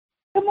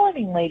Good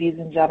morning, ladies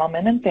and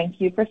gentlemen, and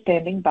thank you for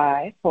standing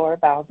by for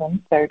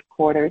Baozun's third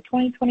quarter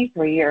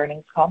 2023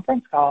 earnings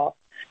conference call.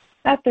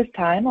 At this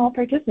time, all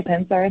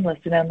participants are in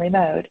listen-only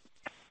mode.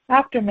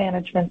 After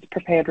management's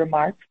prepared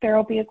remarks, there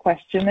will be a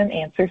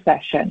question-and-answer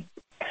session.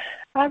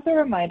 As a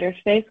reminder,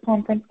 today's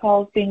conference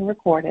call is being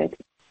recorded.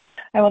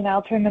 I will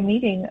now turn the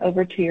meeting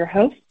over to your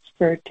hosts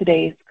for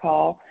today's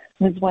call,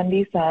 Ms.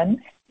 Wendy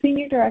Sun,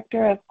 Senior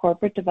Director of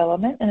Corporate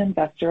Development and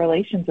Investor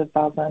Relations of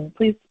Baozun.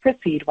 Please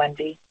proceed,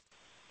 Wendy.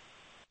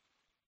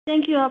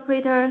 Thank you,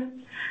 operator.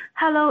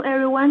 Hello,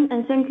 everyone,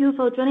 and thank you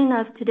for joining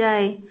us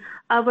today.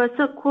 Our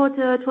third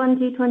quarter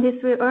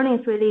 2023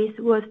 earnings release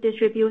was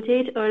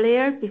distributed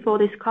earlier before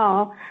this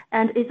call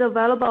and is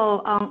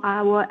available on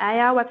our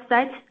IR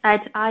website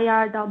at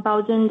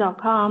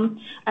ir.baozun.com,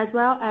 as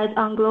well as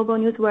on global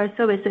newswire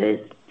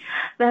services.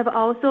 We have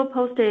also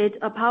posted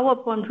a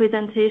PowerPoint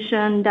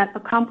presentation that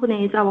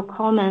accompanies our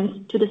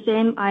comments to the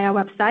same IR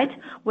website,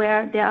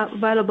 where they are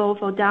available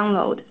for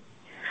download.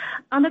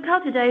 On the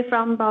call today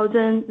from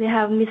Baozun, we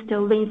have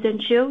Mr.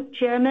 Vincent Qiu,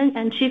 Chairman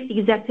and Chief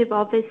Executive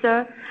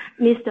Officer,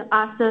 Mr.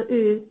 Arthur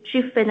Yu,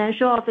 Chief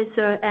Financial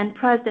Officer and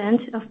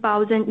President of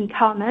Baozun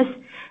E-commerce,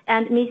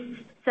 and Ms.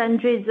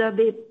 Sandrine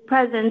Zerbib,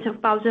 President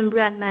of Baozun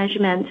Brand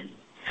Management.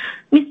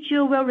 Ms.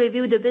 Qiu will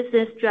review the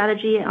business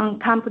strategy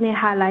and company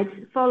highlights,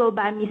 followed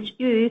by Ms.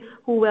 Yu,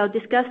 who will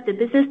discuss the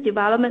business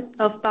development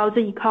of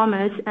Baozun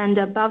E-commerce and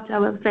about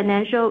our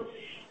financial,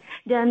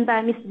 then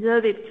by Ms.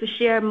 Zerbib to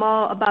share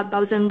more about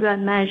Baozun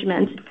Brand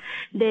Management.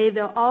 They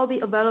will all be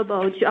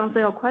available to answer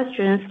your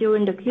questions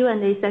during the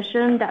Q&A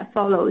session that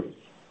follows.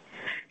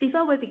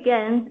 Before we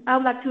begin, I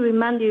would like to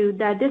remind you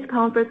that this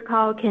conference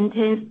call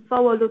contains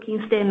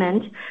forward-looking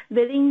statements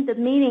within the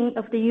meaning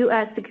of the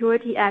U.S.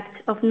 Securities Act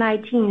of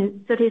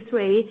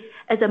 1933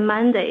 as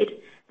amended,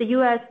 the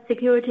U.S.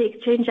 Securities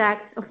Exchange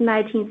Act of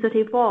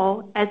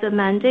 1934 as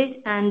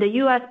amended, and the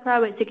U.S.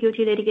 Private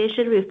Securities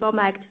Litigation Reform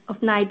Act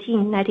of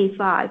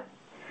 1995.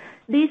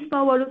 These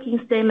forward-looking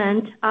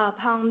statements are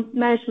upon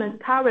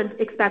management's current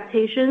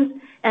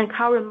expectations and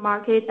current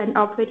market and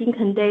operating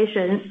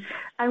conditions,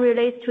 and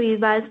relate to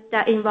events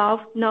that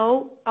involve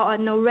known or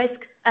unknown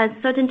risks,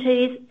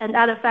 uncertainties, and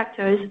other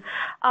factors,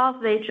 all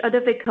of which are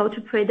difficult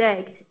to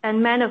predict,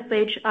 and many of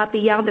which are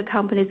beyond the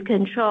company's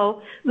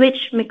control,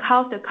 which may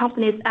cause the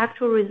company's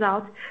actual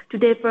results to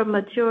differ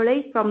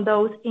materially from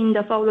those in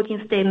the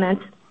forward-looking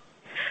statements.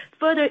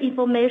 Further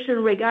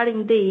information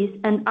regarding these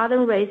and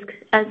other risks,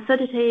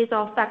 uncertainties,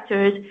 or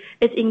factors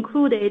is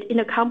included in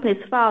the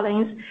company's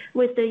filings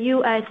with the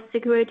U.S.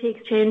 Securities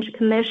Exchange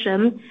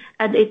Commission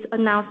and its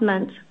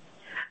announcement,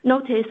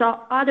 notice, or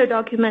other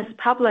documents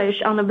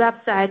published on the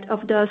website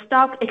of the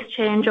Stock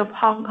Exchange of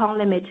Hong Kong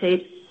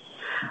Limited.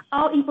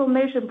 All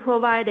information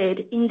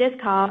provided in this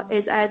call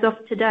is as of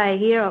today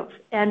hereof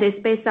and is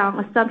based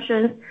on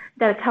assumptions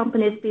that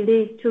companies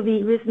believe to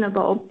be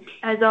reasonable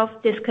as of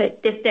this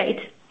date.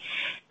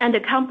 And the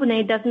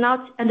company does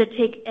not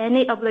undertake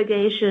any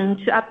obligation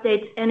to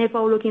update any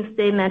forward-looking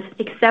statements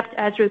except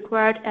as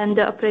required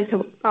under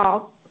applicable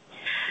law.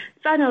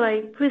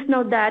 Finally, please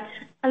note that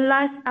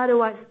unless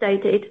otherwise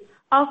stated,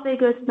 all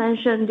figures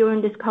mentioned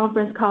during this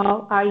conference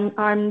call are in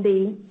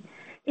RMB.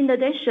 In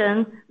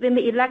addition, we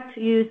may elect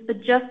to use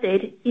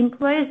adjusted in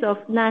place of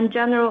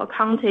non-general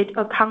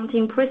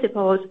accounting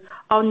principles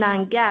or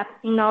non-GAAP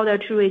in order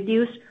to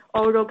reduce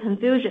oral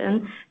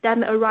confusion that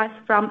may arise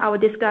from our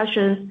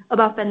discussions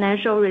about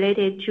financial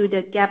related to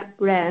the GAAP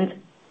brand.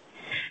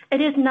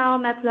 It is now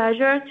my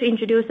pleasure to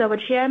introduce our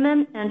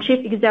Chairman and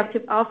Chief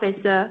Executive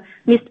Officer,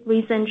 Mr.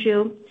 Vincent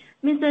Qiu.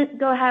 Vincent,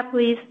 go ahead,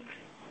 please.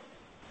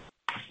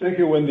 Thank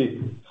you,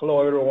 Wendy.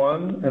 Hello,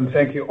 everyone, and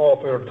thank you all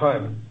for your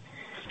time.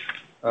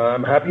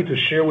 I'm happy to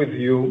share with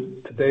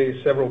you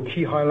today several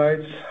key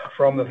highlights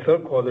from the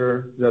third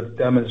quarter that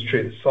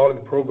demonstrate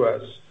solid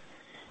progress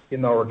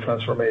in our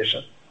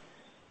transformation.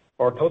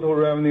 Our total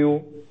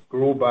revenue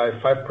grew by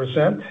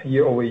 5%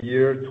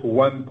 year-over-year to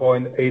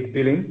 1.8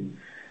 billion,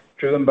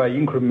 driven by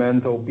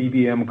incremental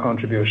BBM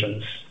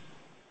contributions.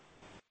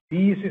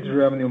 BEC's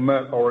revenue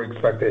met our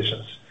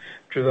expectations,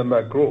 driven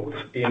by growth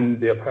in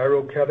the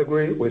apparel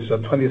category with a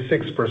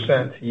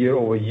 26%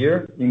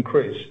 year-over-year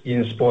increase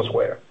in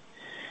sportswear.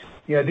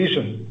 In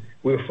addition,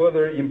 we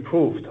further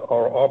improved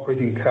our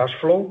operating cash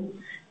flow,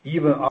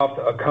 even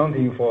after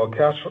accounting for a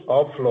cash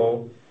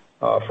outflow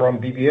from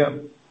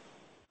BBM.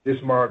 This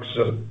marks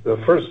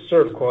the first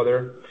third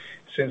quarter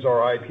since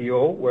our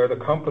IPO, where the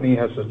company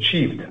has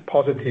achieved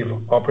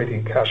positive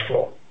operating cash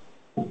flow.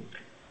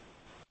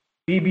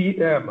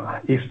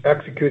 BBM is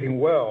executing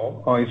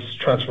well on its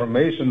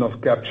transformation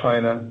of Gap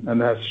China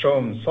and has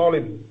shown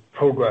solid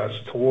progress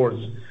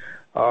towards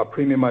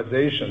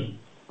premiumization.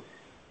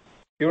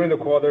 During the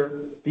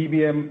quarter,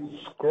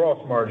 BBM's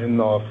gross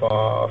margin of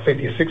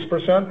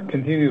 56%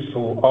 continues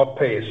to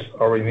outpace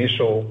our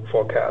initial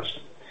forecast.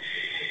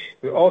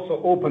 We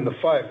also opened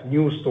 5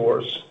 new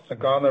stores,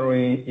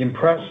 garnering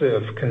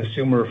impressive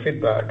consumer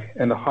feedback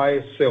and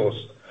high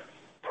sales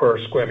per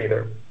square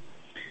meter.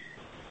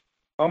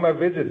 On my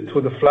visit to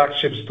the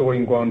flagship store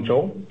in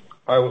Guangzhou,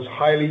 I was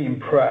highly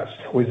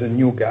impressed with the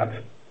new Gap.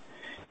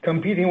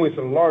 Competing with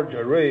a large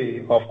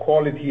array of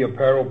quality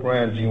apparel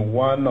brands in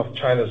one of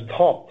China's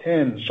top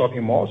 10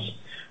 shopping malls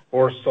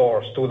or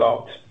stores stood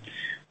out,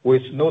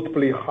 with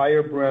notably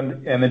higher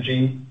brand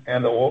energy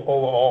and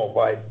overall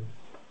vibe.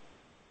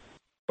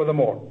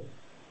 Furthermore,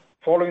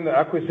 following the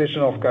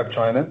acquisition of Gap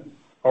China,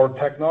 our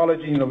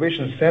Technology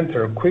Innovation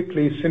Center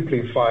quickly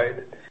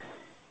simplified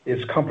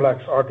its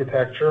complex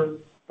architecture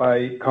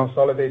by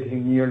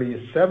consolidating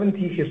nearly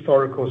 70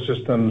 historical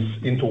systems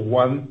into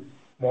one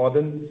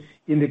modern,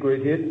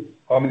 integrated,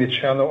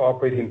 omnichannel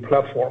operating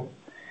platform,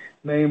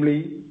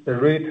 namely the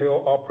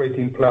Retail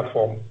Operating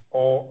Platform,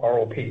 or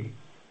ROP.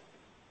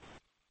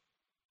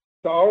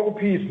 The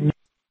ROP's new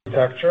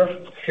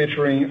architecture,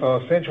 featuring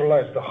a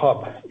centralized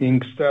hub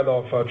instead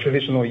of a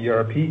traditional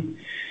ERP,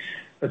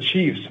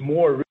 achieves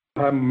more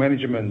real-time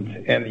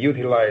management and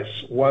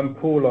utilizes one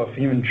pool of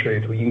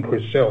inventory to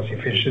increase sales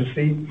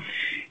efficiency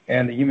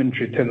and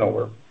inventory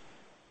turnover.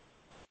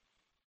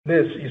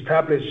 This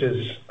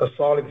establishes a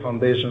solid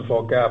foundation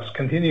for Gap's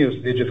continuous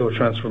digital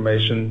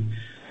transformation.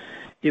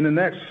 In the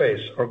next phase,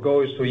 our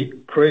goal is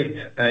to create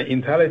an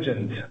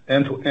intelligent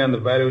end-to-end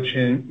value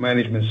chain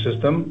management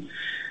system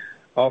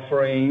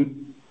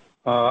offering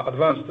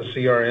advanced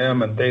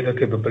CRM and data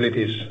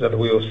capabilities that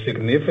will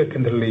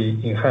significantly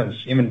enhance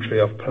inventory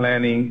of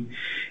planning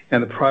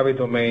and private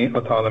domain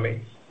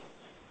autonomy.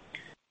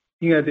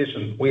 In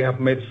addition, we have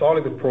made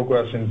solid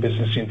progress in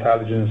business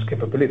intelligence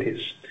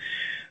capabilities.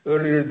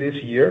 Earlier this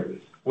year,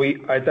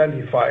 we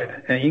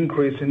identified an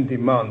increase in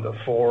demand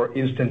for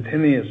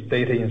instantaneous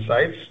data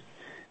insights,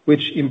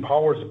 which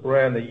empowers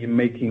brands in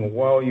making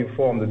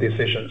well-informed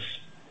decisions.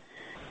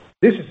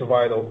 This is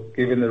vital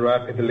given the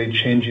rapidly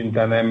changing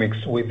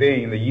dynamics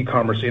within the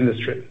e-commerce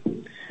industry.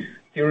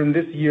 During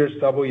this year's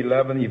Double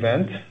 11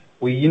 event,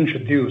 we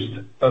introduced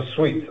a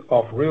suite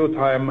of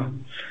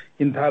real-time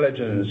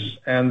intelligence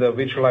and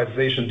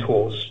visualization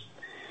tools.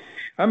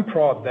 I'm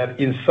proud that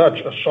in such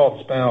a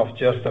short span of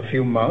just a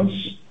few months,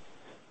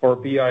 our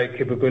BI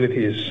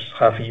capabilities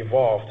have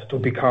evolved to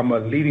become a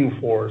leading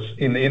force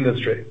in the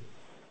industry.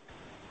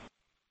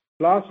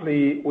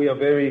 Lastly, we are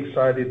very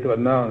excited to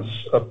announce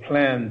a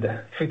planned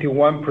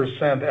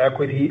 51%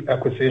 equity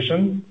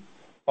acquisition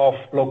of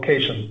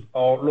Location,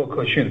 or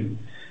Lokexun,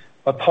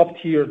 a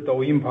top-tier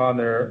Douyin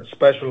partner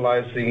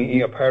specializing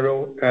in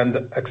apparel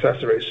and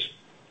accessories.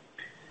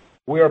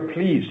 We are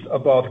pleased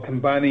about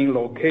combining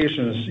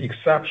Location's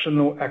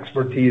exceptional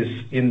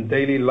expertise in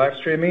daily live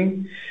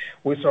streaming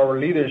with our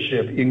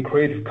leadership in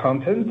creative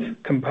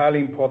content,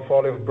 compelling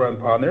portfolio of brand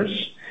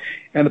partners,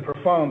 and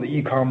profound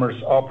e-commerce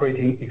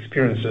operating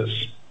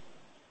experiences.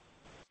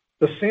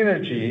 The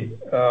synergy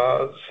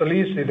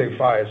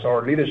solidifies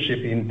our leadership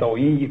in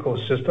Douyin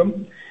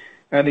ecosystem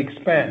and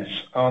expands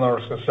on our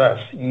success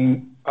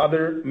in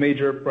other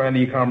major brand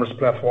e-commerce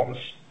platforms.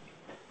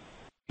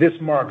 This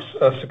marks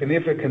a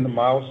significant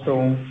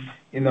milestone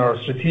in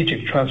our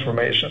strategic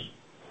transformation.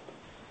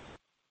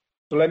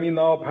 So let me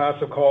now pass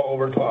the call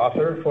over to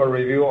Arthur for a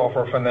review of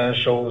our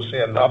financials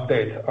and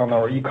update on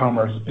our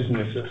e-commerce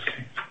businesses.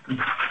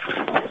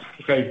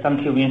 Okay,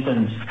 thank you,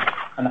 Vincent,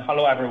 and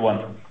hello,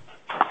 everyone.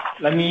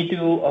 Let me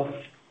do a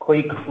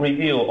quick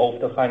review of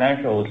the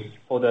financials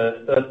for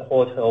the third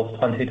quarter of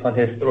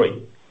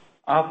 2023,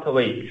 after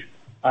which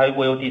I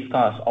will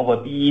discuss our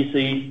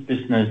BEC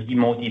business in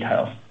more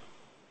detail.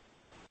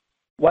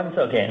 Once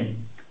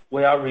again,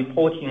 we are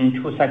reporting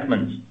two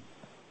segments: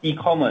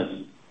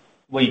 e-commerce,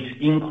 which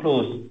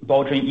includes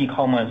Baozun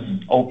e-commerce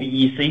or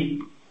BEC,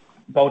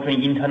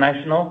 Baozun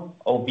International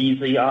or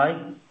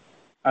BZI,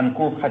 and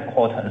group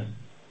headquarters,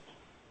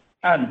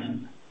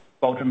 and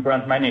Baozun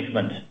Brand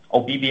Management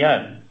or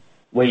BBM,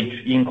 which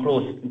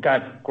includes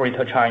Gap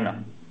Greater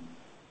China.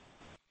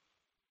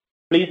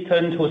 Please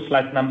turn to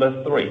slide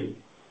number 3.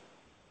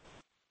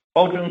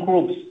 Baozun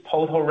Group's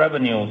total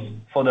revenues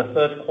for the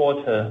third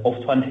quarter of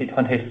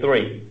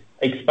 2023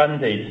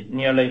 expanded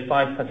nearly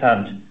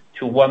 5%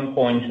 to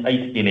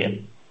 1.8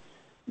 billion,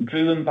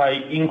 driven by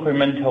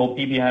incremental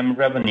BBM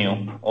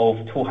revenue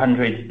of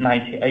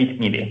 298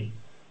 million.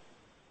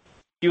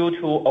 Due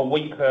to a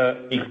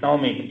weaker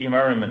economic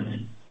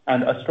environment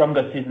and a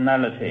stronger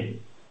seasonality,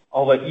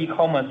 our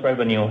e-commerce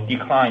revenue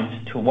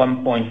declined to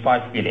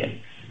 1.5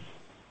 billion.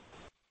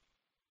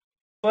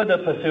 Further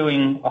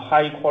pursuing a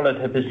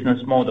high-quality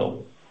business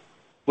model,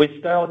 we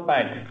scaled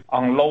back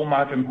on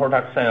low-margin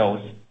product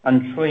sales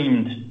and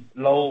trimmed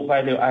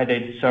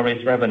low-value-added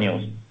service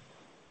revenues.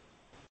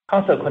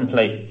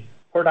 Consequently,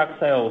 product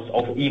sales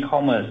of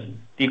e-commerce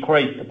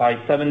decreased by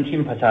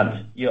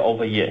 17%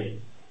 year-over-year,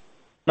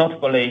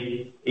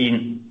 notably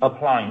in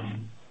appliance,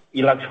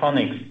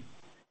 electronics,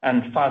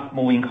 and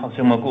fast-moving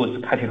consumer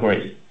goods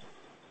categories.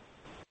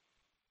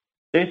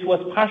 This was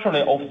partially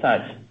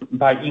offset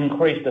by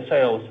increased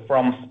sales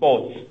from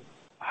sports,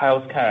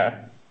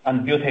 healthcare,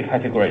 and beauty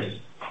categories.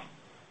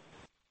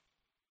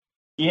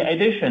 In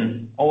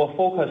addition, our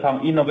focus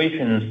on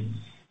innovations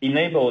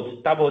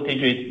enabled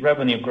double-digit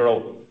revenue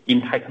growth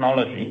in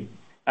technology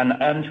and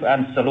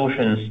end-to-end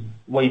solutions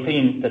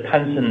within the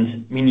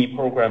Tencent mini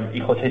program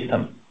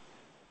ecosystem.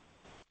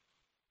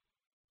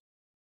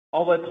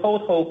 Our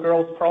total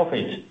gross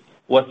profit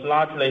was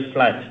largely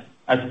flat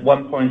at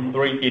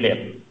 1.3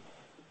 billion.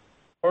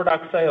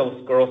 Product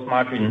sales gross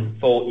margin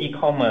for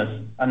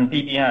e-commerce and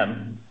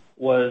BBM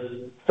was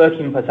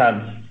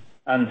 13%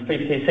 and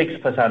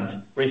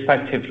 56%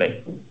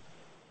 respectively.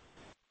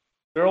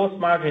 Gross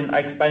margin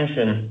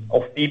expansion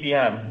of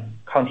BBM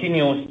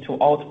continues to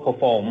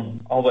outperform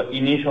our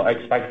initial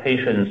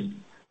expectations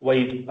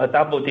with a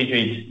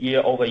double-digit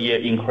year-over-year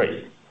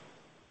increase.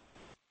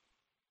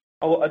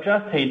 Our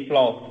adjusted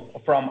loss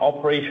from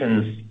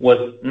operations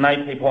was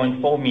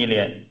 90.4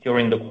 million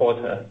during the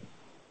quarter,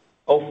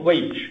 of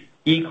which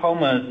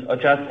e-commerce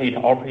adjusted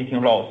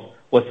operating loss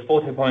was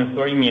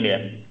 40.3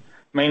 million,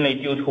 mainly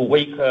due to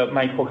weaker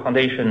macro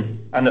conditions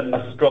and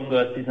a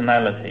stronger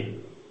seasonality.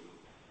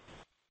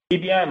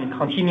 BBM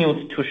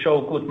continues to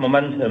show good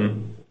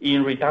momentum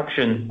in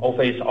reduction of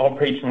its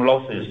operating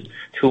losses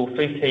to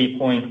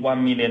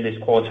 50.1 million this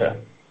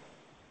quarter.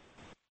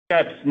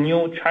 Gap's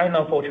new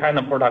China for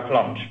China product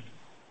launch,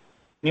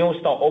 new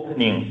store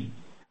openings,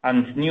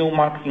 and new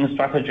marketing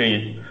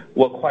strategies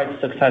were quite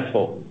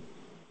successful.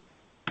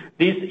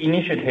 These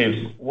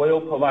initiatives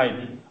will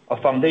provide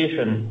a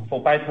foundation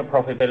for better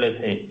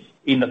profitability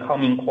in the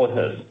coming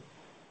quarters.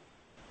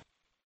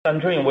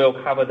 Sandrine will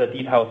cover the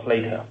details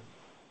later.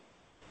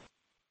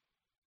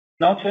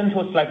 Now turn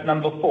to slide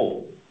number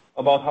 4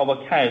 about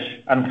our cash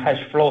and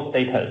cash flow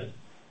status.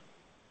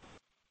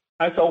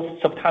 As of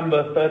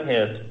September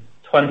 30th,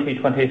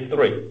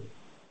 2023,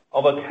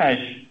 our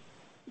cash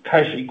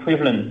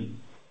equivalents,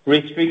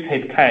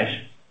 restricted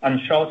cash, and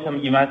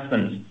short-term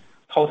investments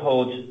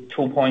totaled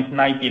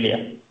 2.9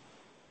 billion.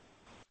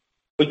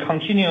 We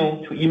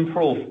continue to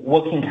improve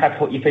working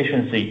capital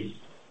efficiency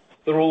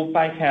through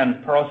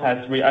back-end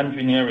process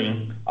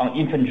re-engineering on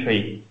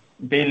inventory,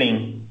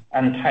 billing,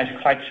 and cash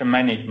collection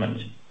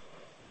management.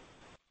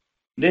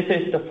 This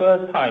is the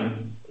first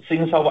time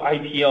since our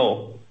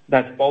IPO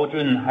that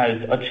Baozun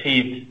has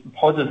achieved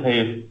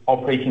positive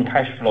operating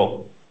cash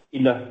flow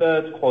in the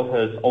third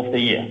quarters of the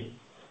year.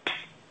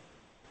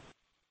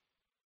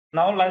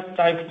 Now let's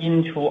dive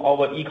into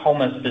our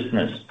e-commerce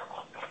business.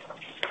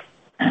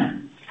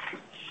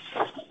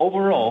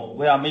 Overall,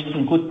 we are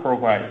making good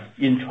progress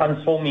in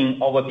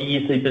transforming our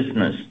BEC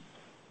business.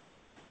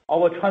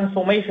 Our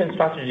transformation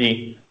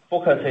strategy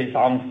focuses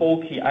on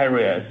 4 key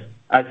areas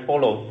as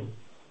follows.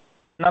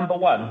 Number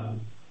 1,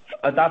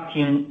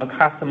 adopting a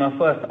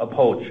customer-first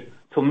approach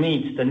to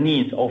meet the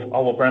needs of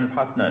our brand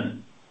partners.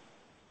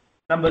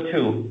 Number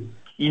 2,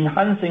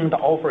 enhancing the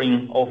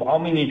offering of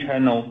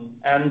omni-channel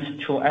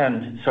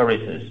end-to-end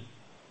services.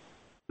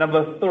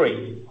 Number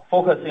 3,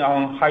 focusing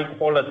on high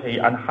quality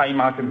and high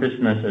margin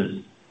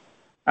businesses.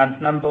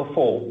 And number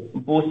 4,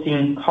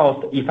 boosting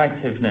cost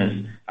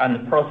effectiveness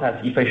and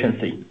process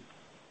efficiency.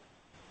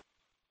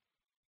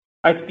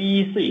 At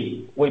BEC,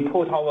 we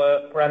put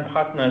our brand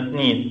partners'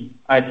 needs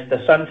at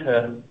the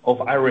center of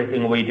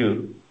everything we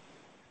do.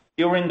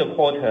 During the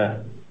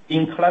quarter,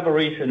 in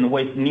collaboration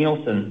with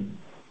Nielsen,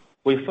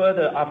 we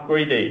further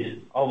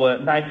upgraded our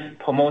Net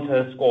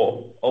Promoter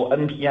Score, or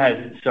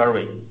NPS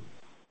survey,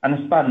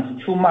 and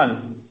spent 2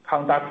 months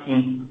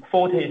conducting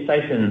 40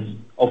 sessions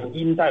of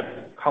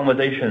in-depth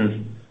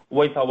conversations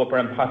with our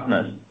brand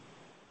partners.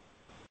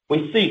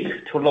 We seek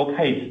to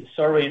locate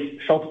service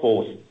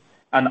shortfalls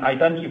and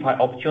identify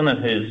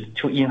opportunities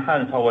to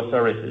enhance our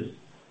services.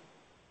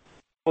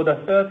 For the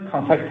third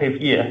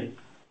consecutive year,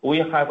 we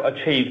have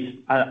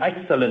achieved an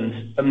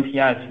excellent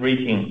NPS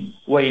rating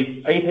with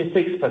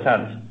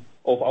 86%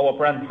 of our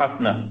brand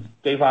partners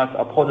gave us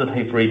a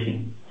positive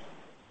rating.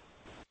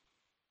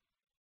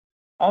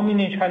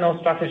 Omni-channel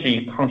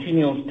strategy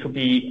continues to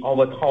be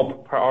our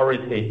top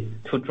priority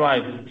to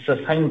drive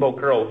sustainable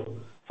growth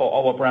for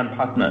our brand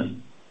partners.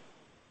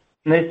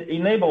 This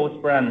enables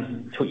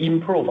brands to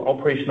improve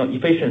operational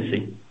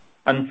efficiency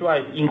and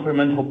drive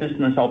incremental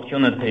business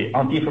opportunity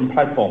on different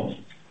platforms.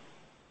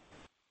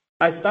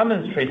 As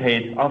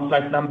demonstrated on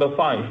slide number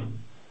 5,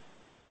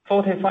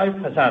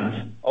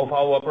 45% of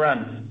our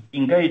brands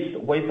engaged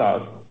with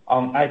us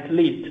on at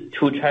least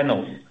 2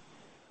 channels,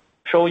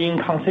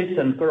 showing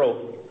consistent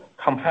growth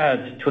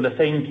compared to the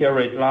same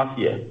period last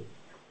year.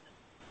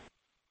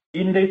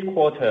 In this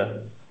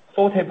quarter,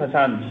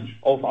 40%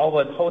 of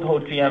our total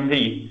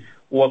GMV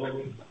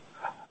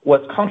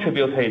was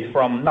contributed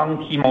from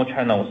non-Tmall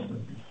channels,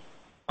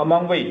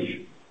 among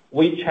which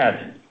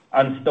WeChat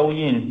and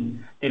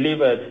Douyin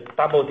delivered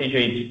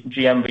double-digit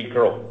GMV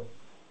growth.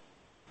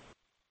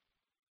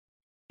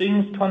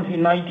 Since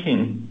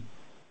 2019,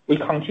 we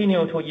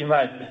continue to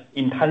invest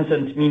in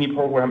Tencent mini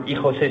program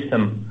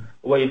ecosystem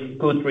with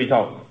good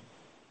results.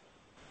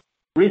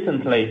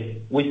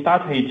 Recently, we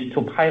started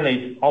to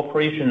pilot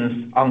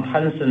operations on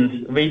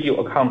Tencent's video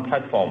account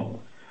platform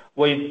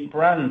with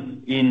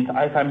brands in the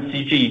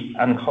FMCG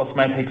and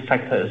cosmetic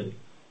sectors.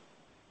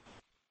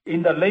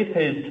 In the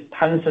latest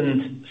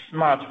Tencent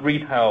Smart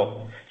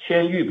Retail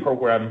Qianyu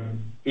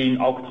program in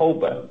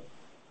October,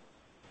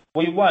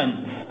 we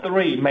won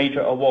 3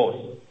 major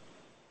awards.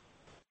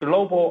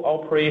 Global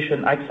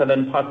Operation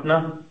Excellence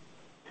Partner,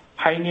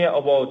 Pioneer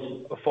Award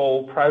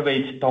for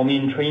Private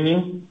Domain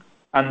Training,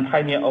 and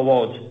Pioneer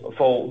Award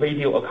for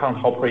Video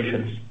Account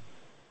Operations.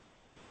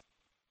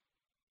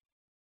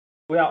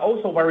 We are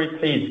also very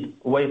pleased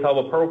with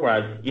our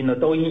progress in the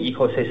Douyin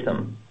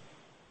ecosystem.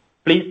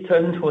 Please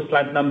turn to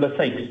slide number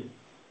 6.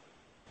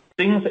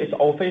 Since its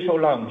official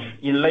launch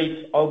in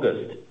late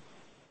August,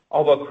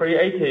 our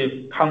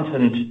Creative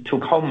Content to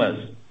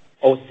Commerce,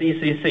 or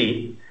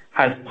CCC,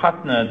 has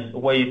partnered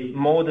with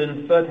more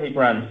than 30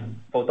 brands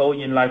for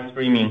Douyin live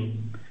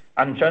streaming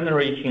and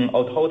generating a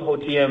total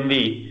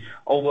GMV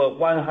over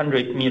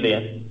 100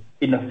 million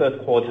in the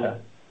third quarter.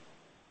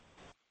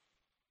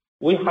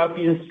 We have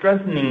been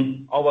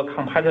strengthening our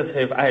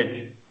competitive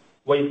edge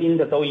within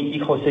the Douyin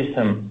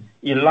ecosystem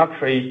in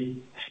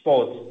luxury,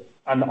 sports,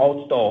 and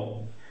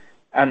outdoor,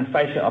 and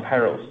fashion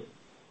apparels.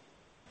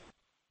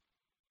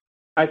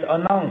 As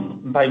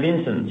announced by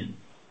Vincent,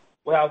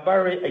 we are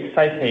very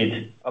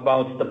excited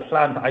about the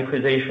planned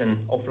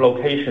acquisition of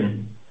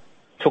Location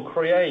to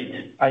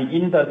create an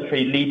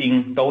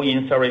industry-leading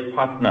Douyin service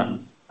partner,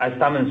 as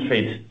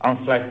demonstrated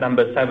on slide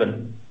number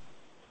 7.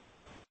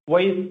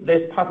 With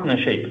this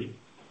partnership,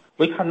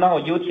 we can now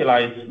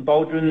utilize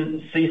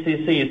Baozun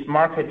CCC's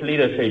market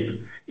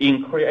leadership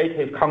in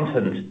creative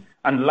content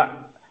and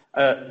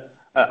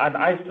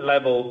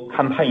ice-level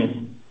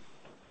campaigns,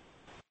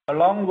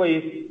 along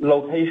with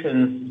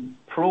Location's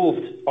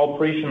proved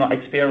operational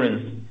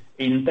experience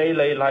in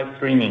daily live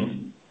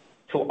streaming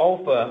to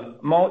offer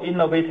more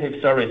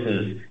innovative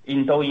services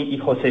in Douyin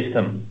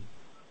ecosystem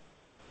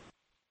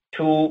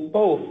to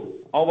both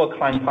our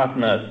client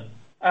partners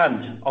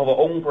and our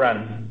own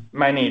brands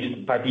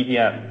managed by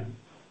BZUN.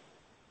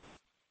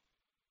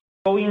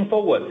 Going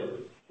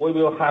forward, we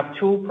will have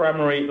 2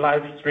 primary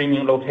live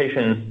streaming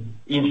locations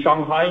in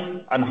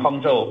Shanghai and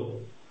Hangzhou,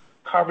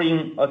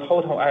 covering a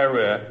total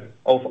area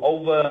of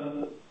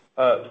over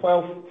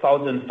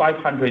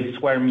 12,500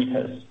 square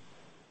meters.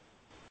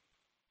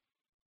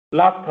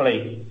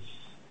 Lastly,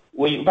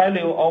 we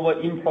value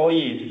our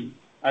employees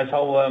as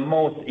our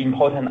most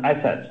important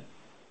asset.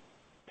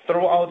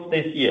 Throughout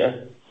this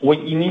year, we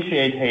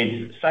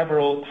initiated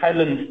several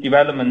talent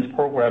development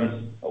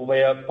programs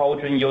via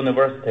Baozun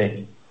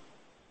University.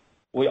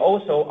 We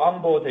also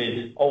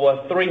onboarded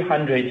over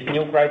 300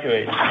 new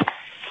graduates,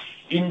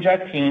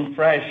 injecting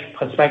fresh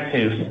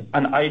perspectives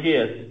and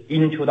ideas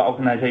into the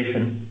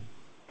organization.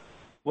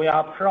 We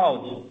are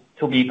proud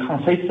to be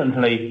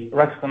consistently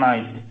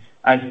recognized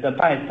as the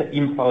best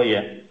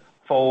employer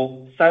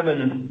for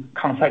 7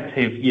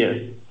 consecutive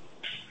years.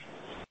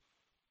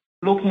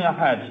 Looking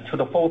ahead to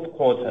the fourth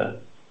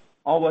quarter,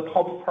 our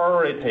top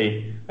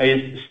priority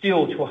is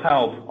still to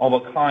help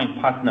our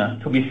client partner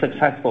to be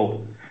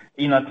successful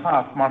in a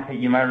tough market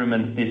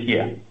environment this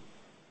year.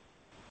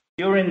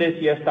 During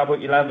this year's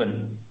Double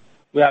 11,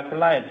 we are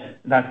glad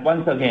that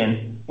once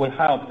again we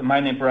helped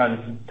many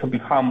brands to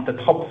become the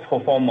top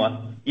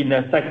performer in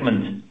their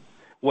segment,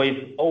 with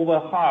over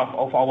half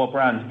of our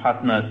brand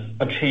partners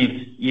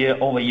achieved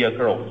year-over-year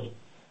growth.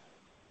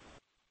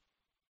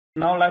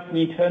 Now let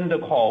me turn the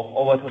call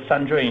over to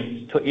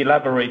Sandrine to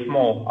elaborate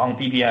more on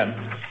BBM.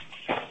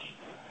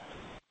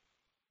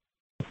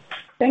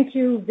 Thank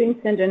you,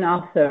 Vincent and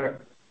Arthur,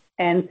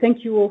 and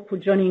thank you all for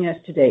joining us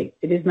today.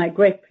 It is my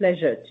great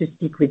pleasure to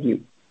speak with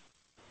you.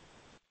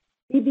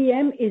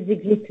 BBM is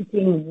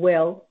executing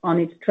well on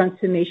its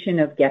transformation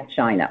of Gap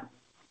China,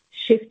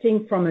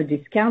 shifting from a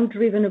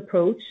discount-driven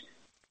approach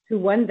to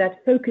one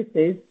that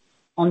focuses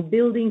on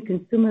building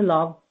consumer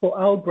love for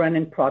our brand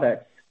and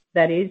products,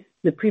 that is,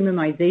 the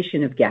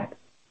premiumization of Gap.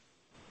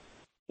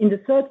 In the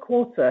third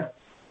quarter,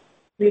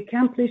 we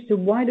accomplished a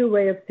wide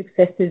array of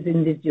successes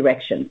in this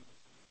direction.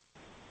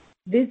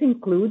 This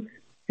includes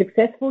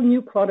successful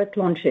new product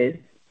launches,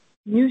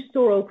 new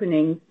store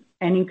openings,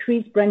 and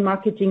increased brand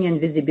marketing and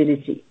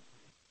visibility.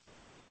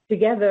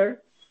 Together,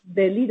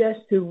 they lead us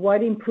to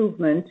wide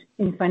improvement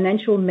in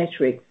financial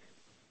metrics,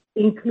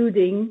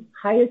 including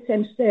higher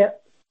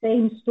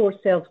same-store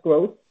sales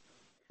growth,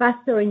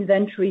 faster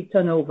inventory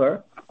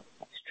turnover,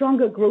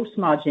 stronger gross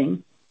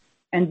margin,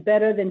 and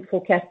better than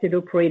forecasted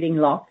operating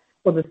loss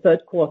for the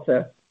third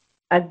quarter,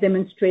 as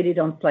demonstrated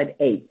on slide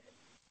 8.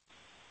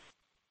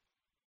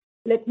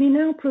 Let me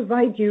now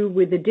provide you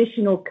with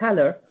additional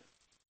color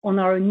on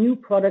our new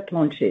product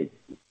launches.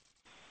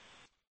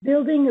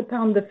 Building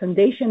upon the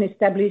foundation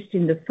established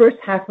in the first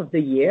half of the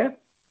year,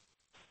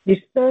 this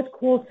third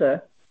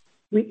quarter,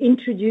 we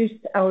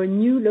introduced our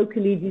new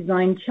locally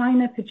designed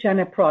China for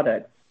China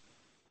products,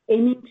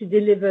 aiming to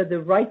deliver the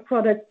right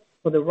product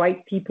for the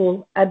right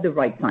people at the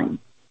right time.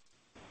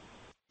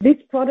 This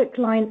product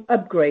line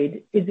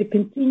upgrade is a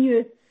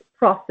continuous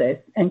process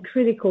and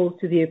critical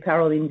to the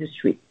apparel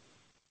industry.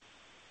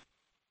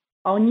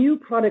 Our new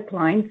product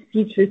lines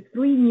feature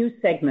 3 new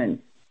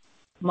segments: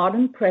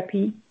 modern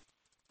preppy,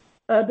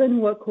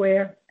 urban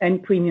workwear,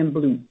 and premium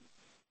blue,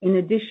 in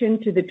addition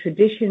to the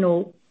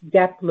traditional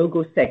Gap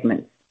logo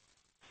segments.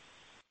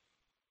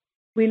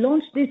 We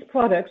launched these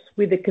products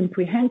with a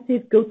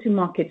comprehensive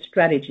go-to-market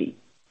strategy.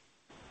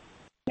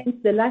 Since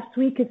the last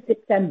week of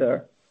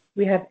September,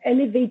 we have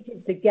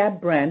elevated the Gap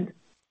brand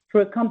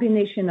through a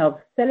combination of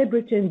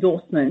celebrity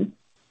endorsements,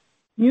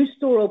 new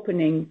store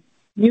openings,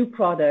 new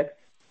products,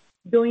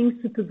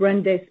 Douyin Super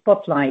Brand Day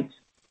spotlight,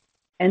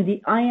 and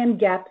the I Am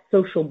Gap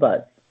social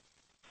buzz.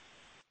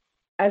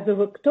 As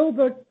of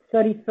October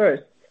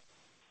 31st,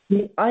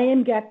 the I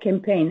Am Gap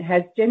campaign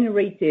has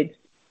generated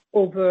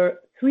over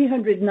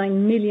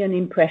 309 million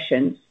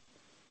impressions,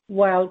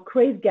 while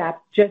Crave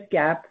Gap, Just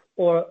Gap,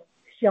 or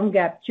Xiang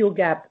Gap, Jiu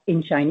Gap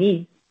in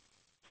Chinese,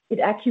 it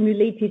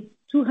accumulated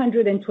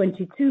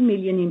 222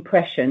 million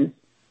impressions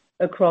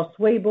across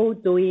Weibo,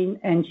 Douyin,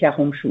 and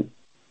Xiaohongshu.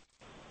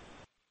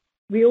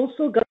 We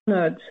also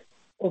garnered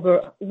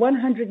over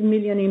 100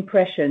 million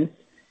impressions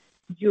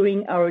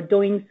during our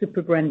Douyin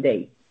Super Brand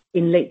Day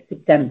in late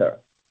September.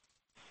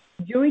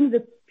 During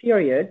the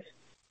period,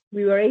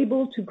 we were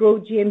able to grow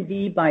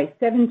GMV by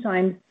 7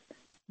 times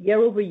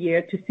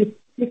year-over-year to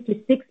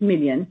 56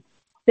 million,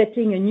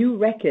 setting a new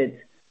record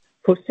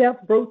for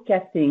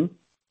self-broadcasting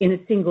in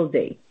a single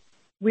day.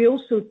 We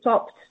also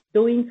topped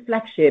Douyin's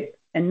flagship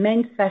and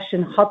men's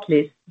fashion hot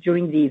list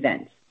during the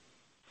event.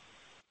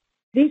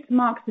 This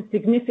marks a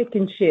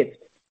significant shift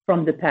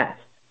from the past,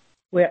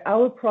 where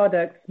our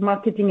products,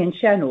 marketing, and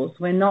channels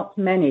were not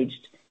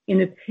managed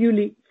in a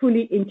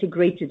fully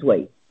integrated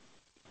way.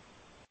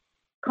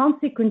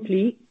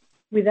 Consequently,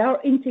 with our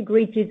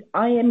integrated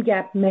I Am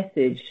Gap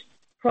message,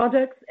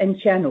 products and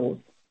channels,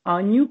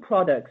 our new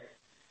products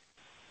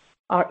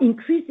are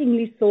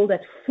increasingly sold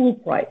at full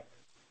price,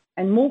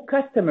 and more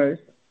customers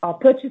are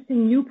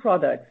purchasing new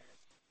products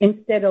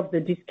instead of the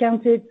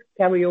discounted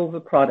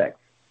carryover products.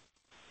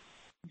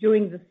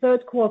 During the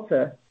third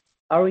quarter,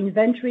 our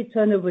inventory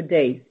turnover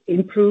days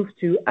improved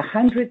to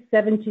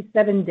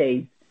 177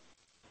 days,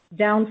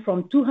 down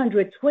from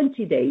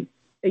 220 days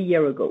a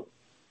year ago.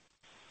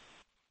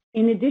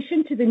 In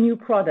addition to the new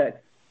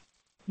products,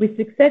 we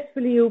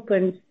successfully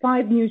opened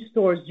 5 new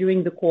stores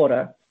during the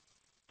quarter,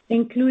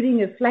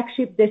 including a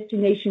flagship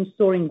destination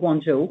store in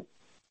Guangzhou,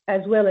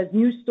 as well as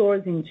new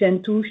stores in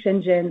Chengdu,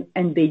 Shenzhen,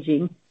 and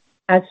Beijing,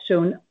 as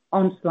shown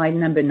on slide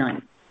number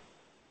 9.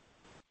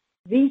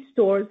 These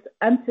stores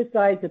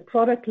emphasize a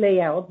product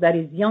layout that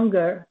is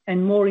younger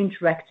and more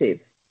interactive.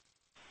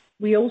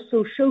 We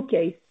also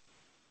showcase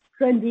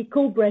trendy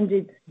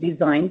co-branded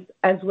designs,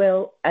 as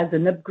well as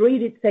an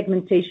upgraded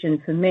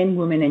segmentation for men,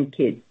 women, and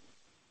kids.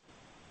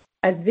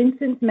 As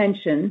Vincent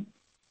mentioned,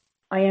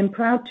 I am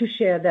proud to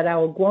share that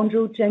our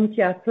Guangzhou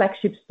Zhengjia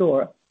flagship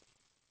store,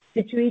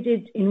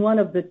 situated in one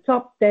of the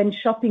top 10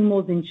 shopping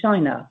malls in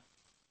China,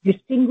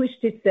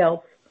 distinguished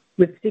itself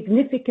with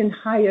significant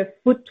higher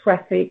foot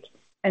traffic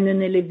and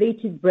an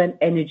elevated brand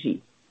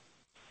energy.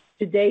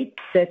 To date,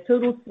 their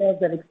total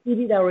sales have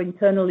exceeded our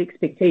internal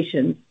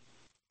expectations,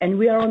 and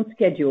we are on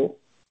schedule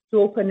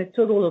to open a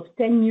total of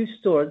 10 new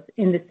stores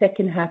in the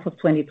second half of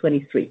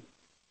 2023.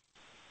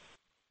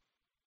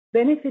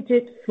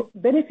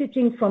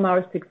 Benefiting from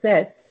our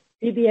success,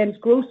 BBM's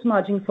gross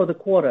margin for the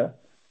quarter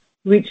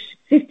reached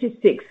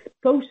 56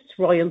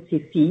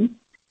 post-royalty fee,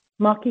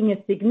 marking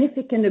a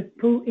significant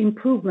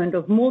improvement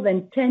of more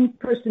than 10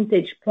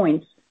 percentage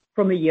points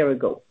from a year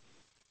ago.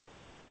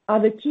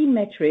 Other key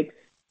metrics,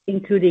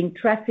 including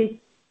traffic,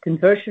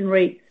 conversion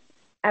rates,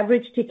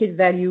 average ticket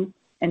value,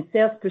 and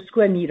sales per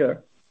square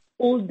meter,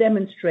 all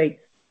demonstrate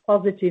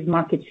positive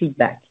market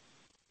feedback.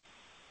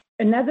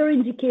 Another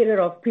indicator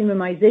of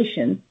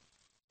premiumization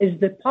is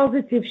the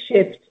positive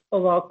shift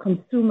of our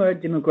consumer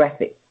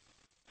demographics.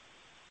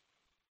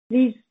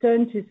 Please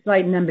turn to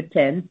slide number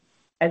 10,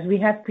 as we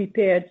have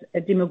prepared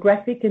a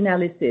demographic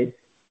analysis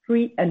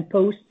pre and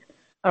post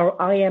our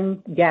I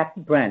Am Gap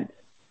brand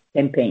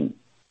campaign.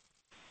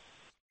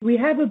 We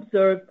have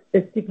observed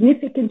a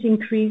significant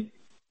increase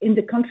in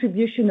the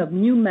contribution of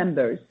new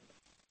members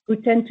who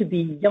tend to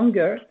be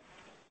younger,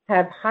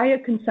 have higher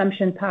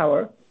consumption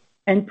power,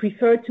 and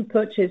prefer to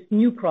purchase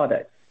new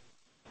products.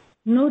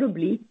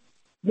 Notably,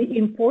 the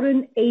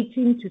important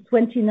 18 to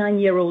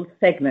 29-year-old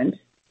segment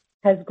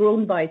has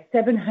grown by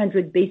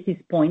 700 basis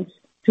points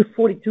to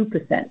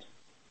 42%.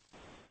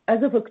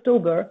 As of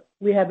October,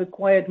 we have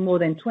acquired more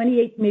than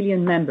 28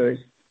 million members,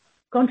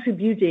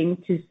 contributing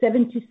to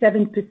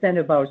 77%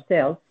 of our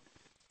sales,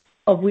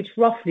 of which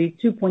roughly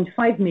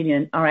 2.5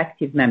 million are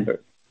active members.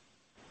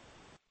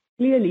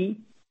 Clearly,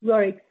 we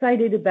are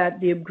excited about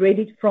the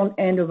upgraded front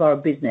end of our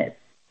business.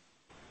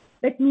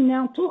 Let me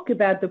now talk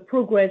about the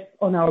progress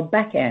on our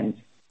back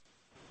end.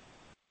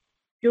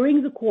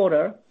 During the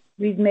quarter,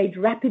 we've made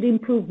rapid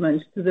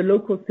improvements to the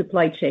local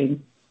supply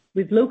chain,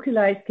 with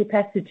localized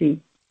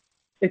capacity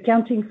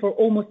accounting for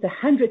almost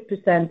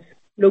 100%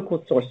 local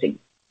sourcing.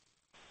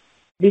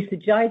 This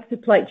agile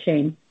supply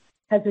chain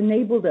has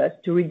enabled us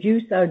to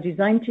reduce our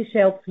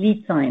design-to-shelf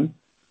lead time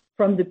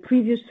from the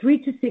previous 3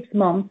 to 6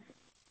 months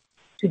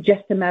to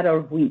just a matter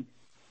of weeks.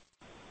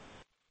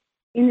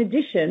 In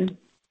addition,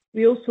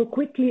 we also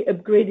quickly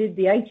upgraded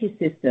the IT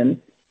systems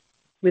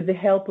with the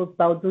help of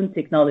Baozun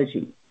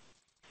technology.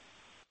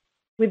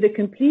 With the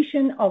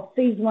completion of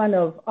phase 1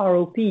 of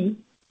ROP,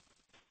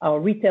 our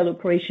retail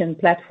operation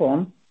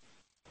platform,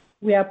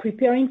 we are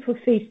preparing for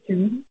phase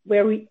 2,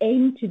 where we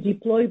aim to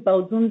deploy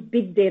Baozun's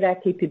big data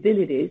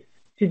capabilities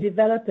to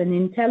develop an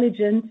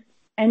intelligent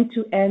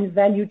end-to-end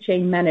value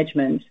chain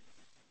management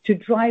to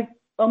drive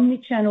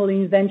omni-channel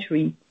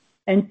inventory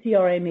and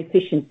CRM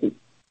efficiency.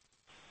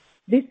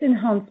 This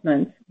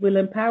enhancement will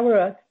empower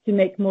us to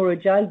make more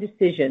agile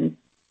decisions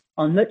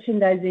on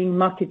merchandising,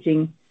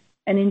 marketing,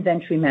 and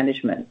inventory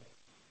management.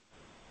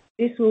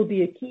 This will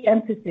be a key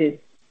emphasis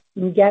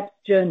in Gap's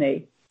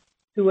journey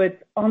towards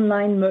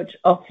online merch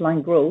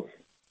offline growth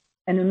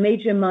and a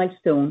major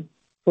milestone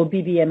for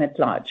BBM at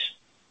large.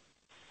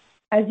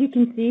 As you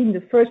can see, in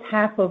the first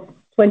half of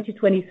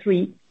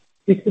 2023,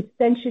 we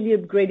substantially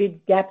upgraded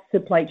Gap's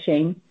supply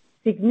chain,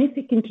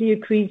 significantly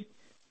increased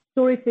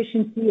store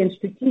efficiency, and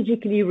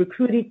strategically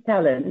recruited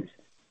talent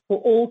for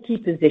all key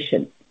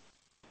positions.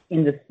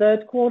 In the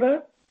third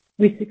quarter,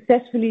 we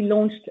successfully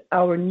launched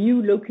our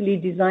new locally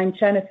designed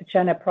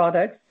China-for-China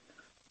products,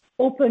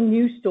 opened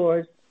new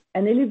stores,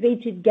 and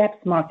elevated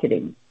Gap's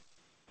marketing.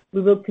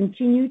 We will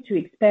continue to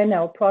expand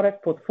our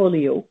product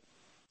portfolio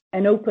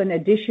and open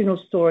additional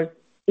stores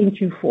in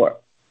Q4.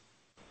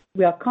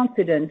 We are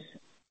confident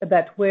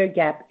about where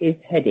Gap is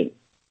heading.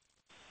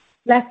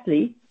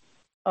 Lastly,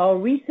 our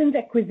recent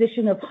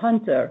acquisition of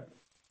Hunter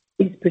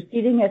is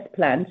proceeding as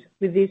planned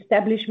with the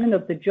establishment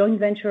of the joint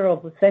venture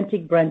of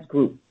Authentic Brands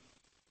Group.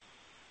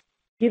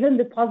 Given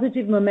the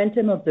positive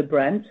momentum of the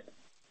brand,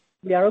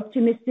 we are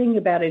optimistic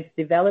about its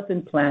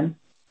development plan.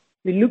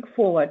 We look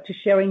forward to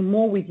sharing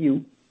more with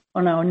you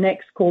on our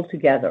next call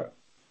together.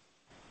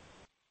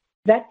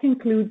 That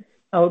concludes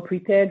our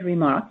prepared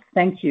remarks.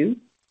 Thank you.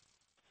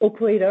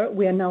 Operator,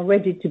 we are now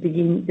ready to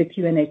begin the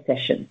Q&A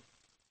session.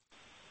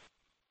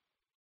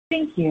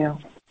 Thank you.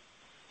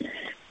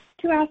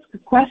 To ask a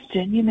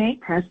question, you may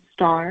press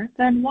star,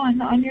 then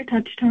 1 on your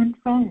touch-tone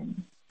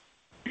phone.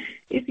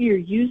 If you're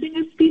using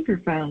a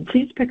speakerphone,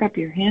 please pick up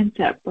your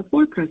handset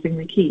before pressing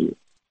the keys.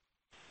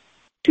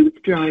 To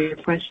withdraw your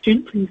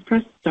question, please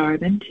press star,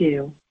 then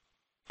 2.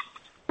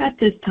 At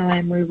this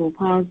time, we will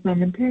pause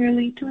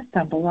momentarily to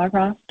assemble our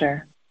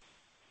roster.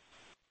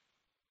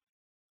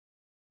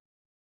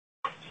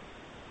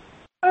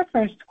 Our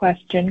first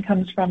question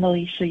comes from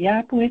Alicia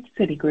Yap with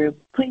Citigroup.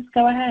 Please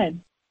go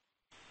ahead.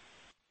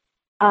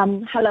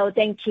 Hello,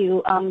 thank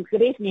you.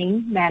 Good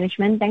evening,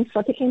 management. Thanks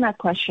for taking my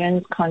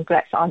questions.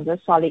 Congrats on the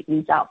solid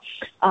results.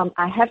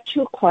 I have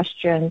 2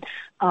 questions.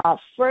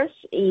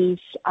 First is,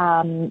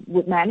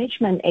 would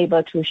management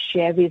able to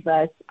share with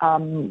us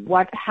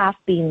what have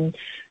been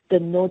the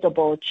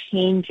notable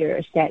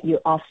changes that you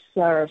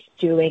observed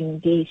during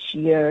this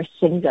year's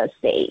Singles'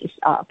 Day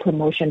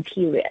promotion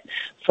period?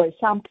 For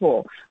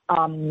example,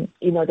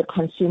 the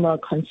consumer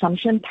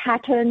consumption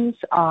patterns,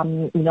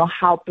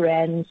 how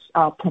brands'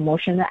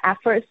 promotional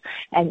efforts,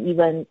 and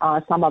even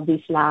some of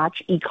these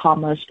large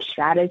e-commerce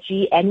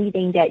strategy,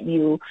 anything that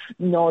you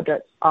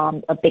noted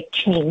a big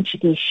change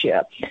this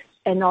year.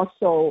 And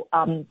also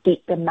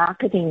the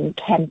marketing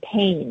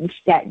campaigns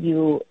that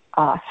you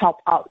help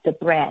out the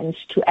brands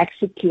to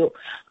execute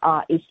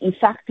is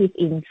effective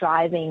in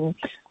driving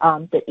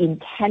the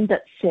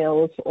intended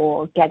sales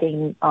or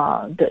getting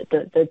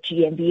the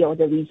GMV or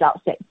the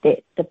results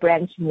that the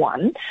brands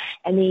want.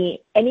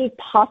 Any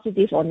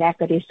positive or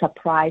negative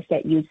surprise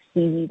that you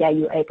see that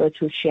you're able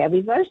to share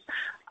with us?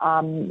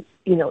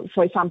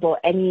 For example,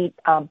 any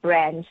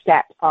brands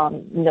that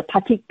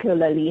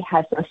particularly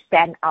has a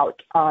standout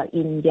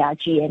in their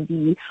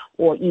GMV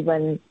or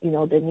even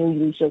the new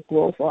user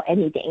growth or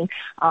anything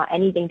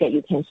that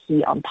you can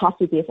see on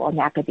positive or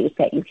negative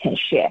that you can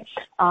share.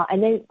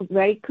 And then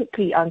very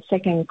quickly on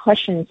second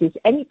questions is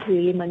any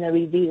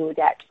preliminary view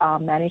that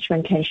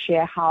management can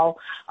share how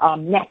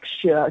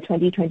next year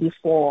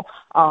 2024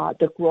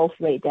 the growth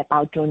rate that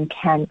Baozun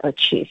can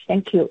achieve.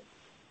 Thank you.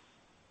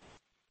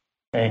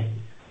 Okay.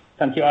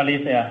 Thank you,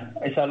 Alicia.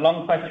 It's a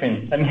long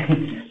question.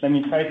 Let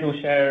me try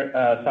to share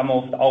some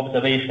of the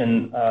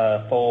observation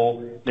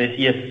for this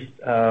year's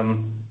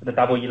the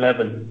Double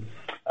 11.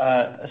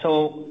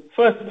 So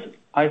first,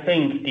 I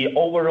think the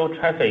overall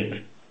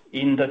traffic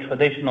in the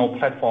traditional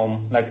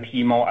platform like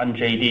Tmall and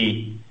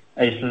JD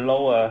is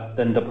lower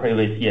than the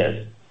previous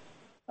years.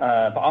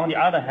 But on the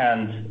other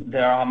hand,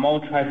 there are more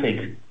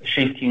traffic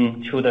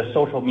shifting to the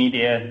social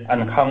media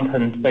and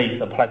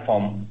content-based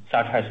platform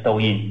such as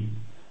Douyin.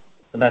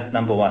 So that's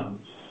number one.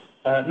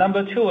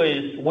 Number two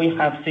is we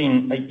have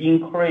seen an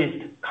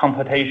increased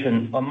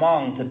competition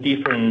among the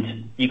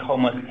different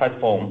e-commerce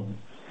platforms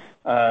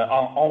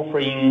on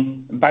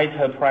offering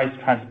better price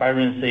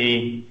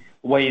transparency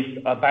with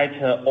a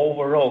better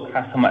overall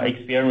customer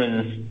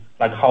experience,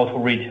 like how to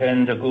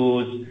return the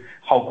goods,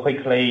 how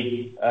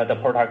quickly the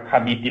product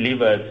can be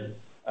delivered.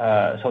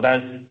 So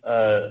that's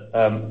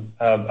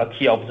a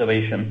key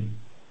observation.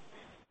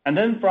 And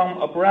then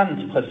from a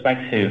brand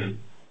perspective,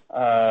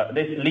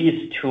 this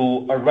leads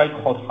to a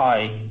record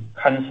high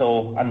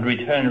cancel and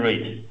return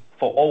rate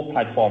for all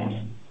platforms,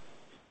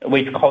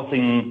 which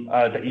causing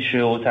the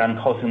issues and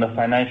causing the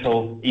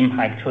financial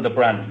impact to the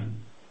brands.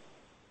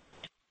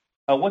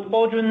 What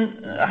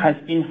Baozun has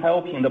been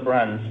helping the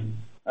brands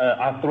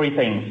are 3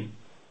 things.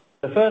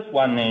 The first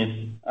one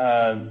is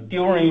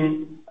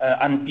during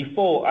and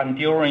before and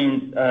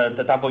during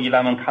the Double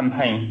 11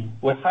 campaign,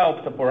 we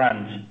helped the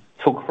brand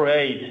to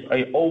create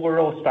an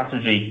overall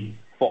strategy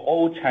for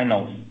all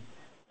channels.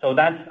 So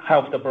that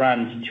helped the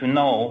brand to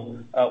know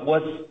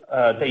what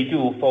they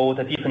do for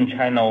the different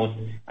channels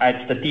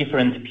at the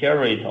different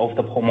period of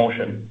the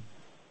promotion.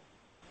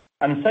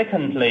 And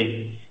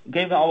secondly,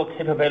 given our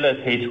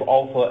capability to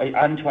offer an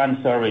end-to-end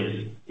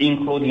service,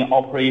 including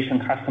operation,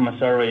 customer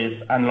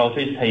service, and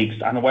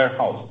logistics and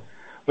warehouse,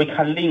 we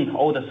can link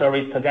all the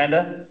service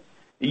together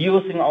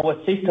using our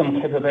system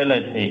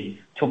capability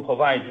to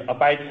provide a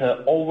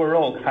better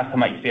overall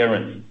customer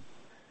experience.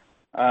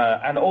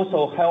 And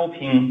also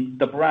helping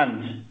the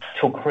brand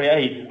to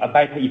create a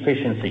better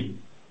efficiency.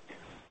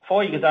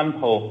 For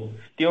example,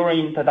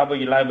 during the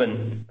Double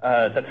 11,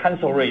 the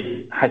cancel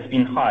rate has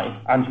been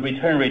high and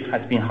return rate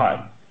has been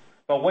high.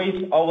 But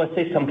with our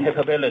system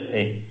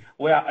capability,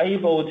 we are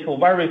able to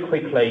very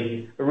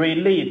quickly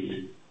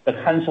release the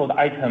canceled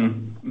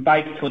item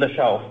back to the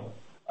shelf,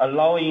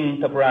 allowing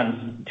the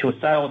brand to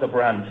sell the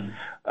product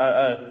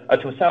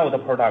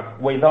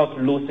without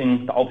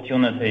losing the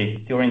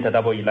opportunity during the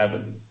Double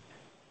 11.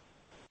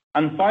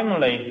 And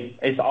finally,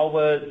 is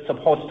our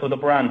support to the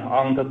brand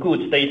on the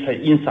good data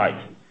insight,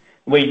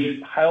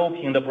 which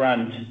helping the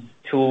brand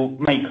to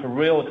make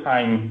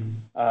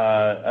real-time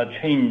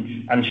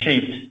change and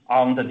shift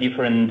on the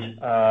different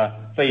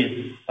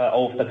phase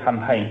of the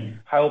campaign,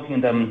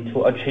 helping them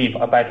to achieve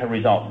a better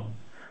result.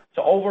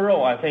 So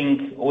overall, I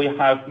think we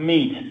have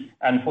met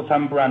and for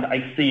some brand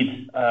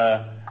exceed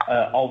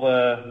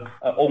our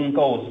own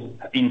goals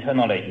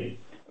internally.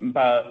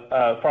 But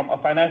from a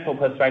financial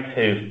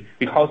perspective,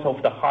 because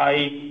of the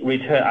high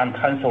return and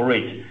cancel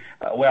rate,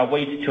 we are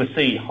waiting to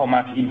see how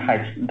much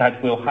impact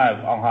that will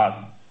have on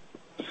us.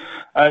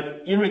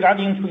 In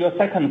regarding to your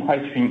second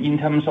question, in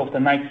terms of the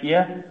next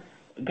year,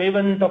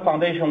 given the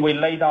foundation we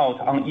laid out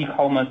on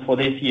e-commerce for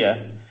this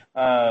year,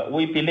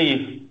 we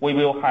believe we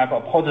will have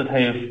a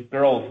positive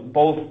growth,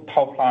 both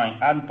top line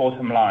and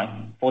bottom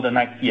line for the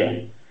next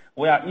year.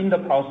 We are in the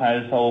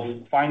process of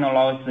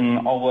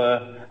finalizing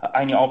our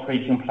annual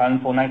operating plan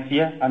for next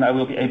year, and I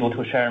will be able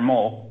to share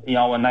more in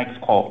our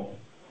next call.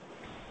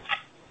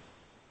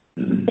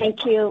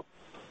 Thank you.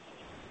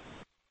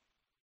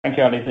 Thank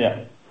you,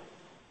 Alicia.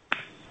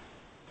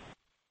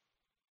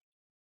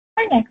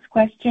 Our next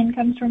question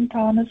comes from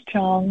Thomas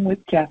Chong with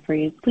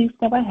Jefferies. Please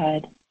go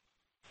ahead.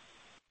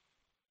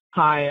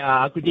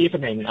 Hi, good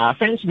evening.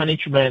 Thanks,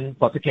 management,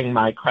 for taking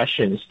my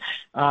questions.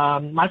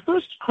 My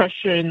first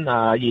question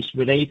is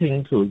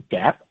relating to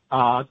Gap.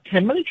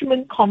 Can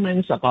management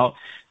comment about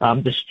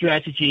the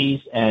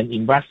strategies and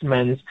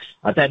investments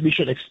that we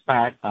should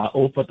expect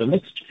over the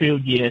next few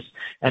years,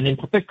 and in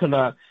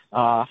particular,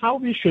 how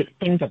we should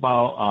think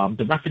about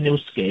the revenue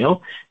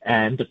scale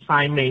and the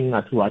timing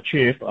to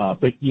achieve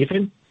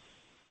break-even?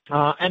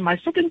 And my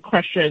second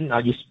question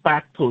is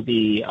back to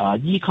the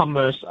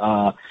e-commerce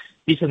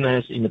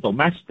business in the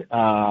domestic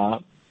about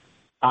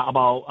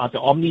the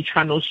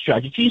omni-channel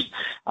strategies.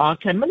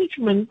 Can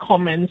management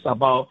comment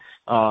about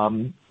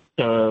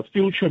the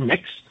future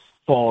mix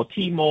for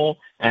Tmall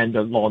and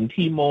the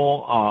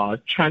non-Tmall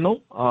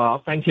channel?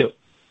 Thank you.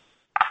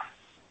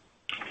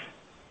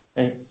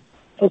 Okay.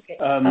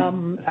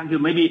 Thank you.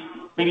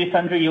 Maybe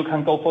Sandra, you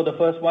can go for the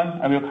first one,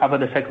 and we'll cover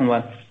the second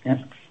one.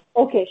 Yeah.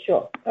 Okay,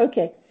 sure.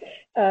 Okay.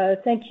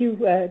 Thank you,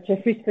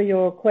 Jeffrey, for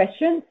your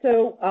question.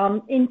 So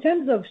in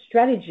terms of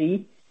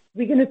strategy,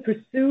 we're going to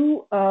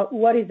pursue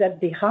what is at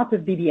the heart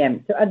of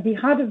BBM. So at the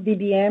heart of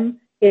BBM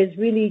is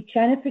really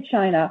China for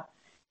China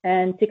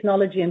and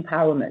technology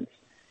empowerment.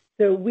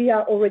 So we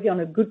are already on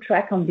a good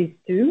track on these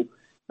two,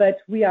 but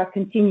we are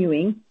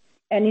continuing.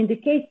 And in the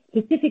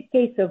specific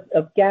case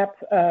of Gap,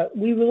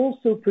 we will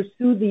also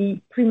pursue the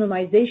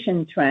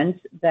premiumization trends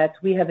that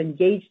we have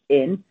engaged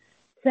in,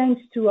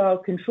 thanks to our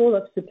control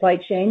of supply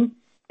chain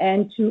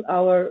and to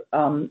our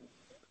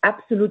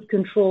absolute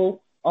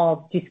control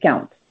of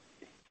discount.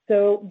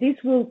 So this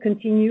will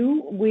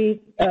continue with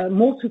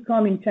more to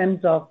come in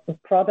terms of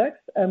products,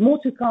 more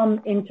to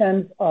come in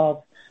terms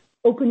of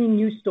opening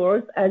new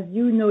stores. As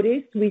you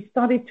noticed, we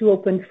started to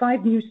open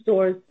 5 new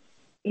stores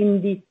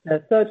in this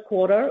third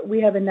quarter.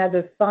 We have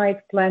another 5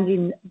 planned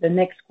in the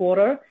next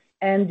quarter,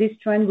 and this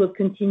trend will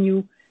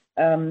continue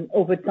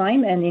over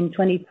time and in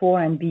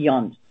 24 and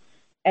beyond.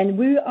 And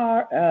we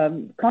are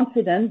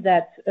confident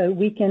that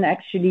we can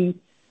actually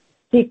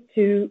stick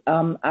to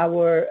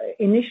our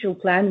initial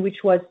plan, which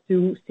was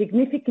to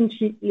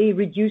significantly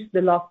reduce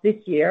the loss this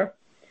year,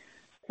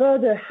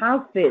 further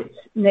halve it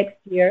next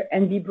year,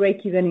 and be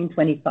break-even in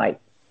 25.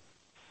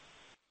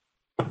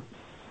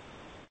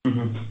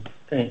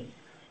 Okay.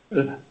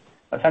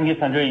 Thank you,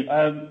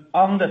 Sandrine.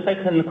 On the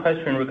second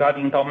question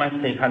regarding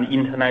domestic and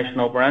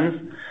international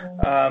brands,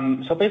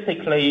 so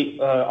basically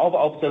our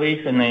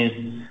observation is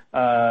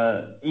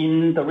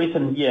in the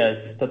recent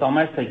years, the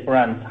domestic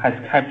brands has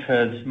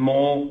captured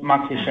more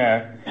market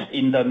share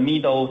in the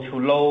middle to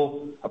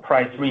low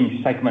price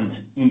range segment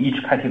in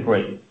each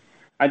category.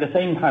 At the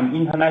same time,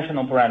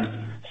 international brands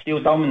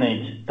still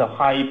dominate the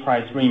high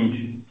price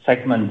range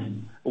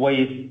segment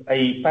with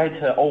a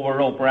better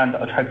overall brand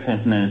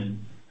attractiveness,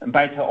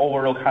 better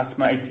overall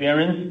customer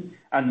experience,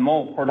 and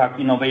more product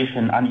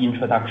innovation and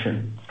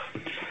introduction.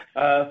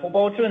 For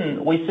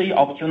Baozun, we see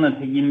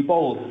opportunity in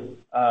both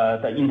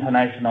the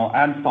international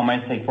and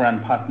domestic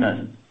brand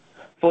partners.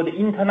 For the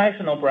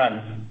international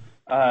brands,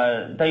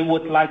 they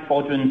would like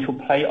Baozun to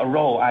play a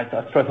role as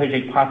a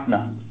strategic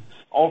partner,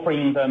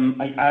 offering them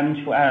an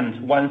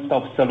end-to-end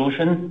one-stop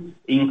solution,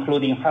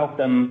 including help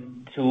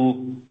them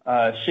to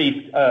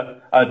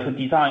to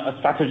design a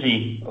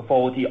strategy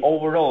for the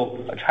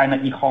overall China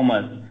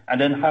e-commerce, and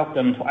then help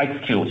them to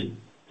execute.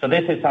 So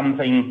this is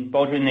something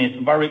Baozun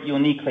is very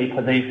uniquely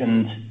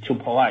positioned to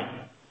provide.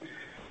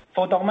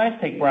 For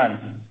domestic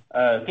brands,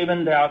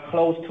 given they are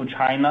close to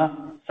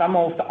China, some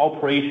of the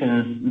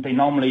operations they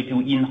normally do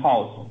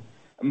in-house,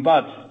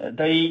 but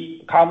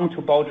they come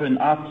to Baozun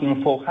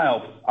asking for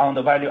help on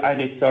the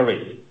value-added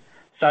service,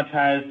 such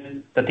as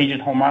the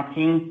digital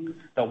marketing,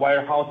 the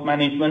warehouse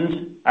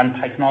management, and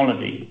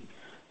technology.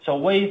 So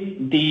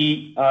with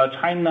the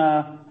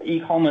China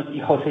e-commerce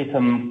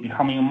ecosystem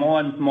becoming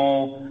more and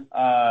more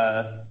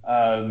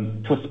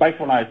to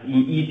specialize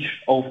in each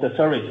of the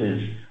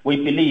services, we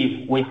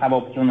believe we have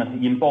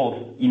opportunity in both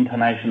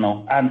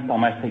international and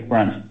domestic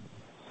brands.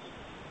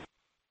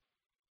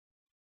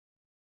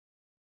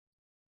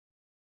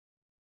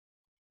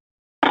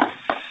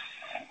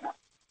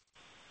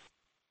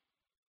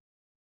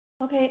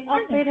 Okay,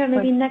 operator,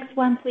 maybe next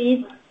one,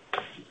 please.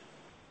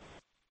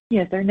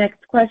 Yes, our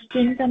next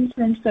question comes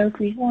from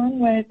Sophie Huang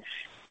with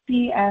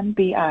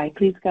CMBI.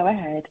 Please go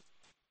ahead.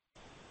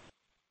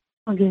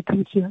 Okay,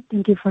 thank you.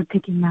 Thank you for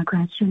taking my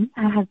question.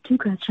 I have two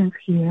questions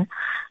here.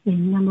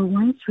 Number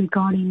one is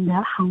regarding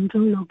the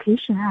Hangzhou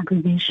location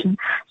acquisition.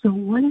 So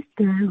what is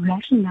the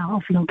rationale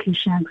of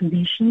location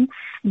acquisition,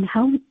 and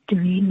how do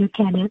we look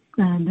at it,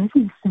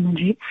 business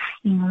synergy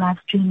in live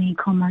streaming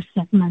e-commerce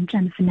segment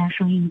and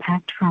financial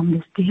impact from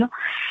this deal?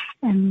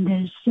 And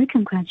the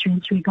second question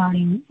is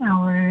regarding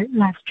our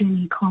live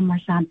streaming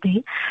e-commerce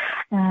update.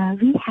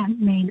 We have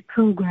made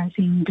progress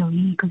in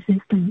Douyin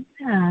ecosystem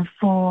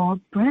for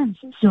brands.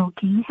 So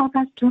can you help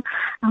us to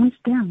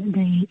understand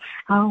the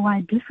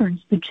ROI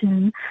difference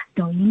between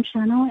Douyin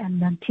channel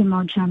and the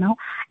Tmall channel,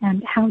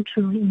 and how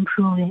to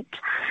improve it?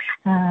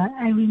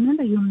 I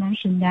remember you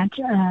mentioned that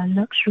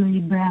luxury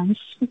brands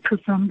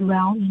performed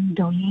well in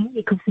Douyin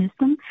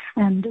ecosystem,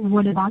 and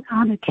what about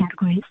other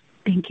categories?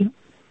 Thank you.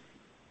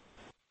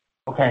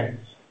 Okay,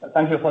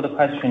 thank you for the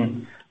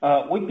question.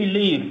 We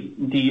believe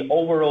the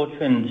overall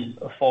trend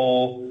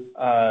for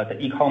the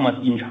e-commerce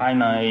in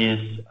China is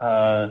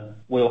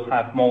will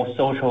have more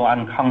social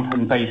and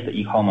content-based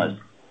e-commerce.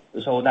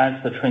 So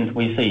that's the trend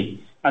we see.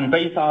 And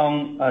based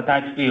on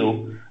that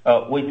view,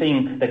 we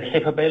think the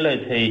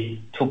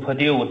capability to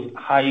produce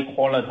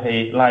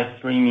high-quality live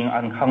streaming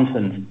and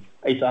content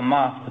is a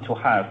must to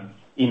have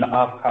in the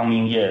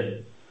upcoming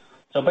years.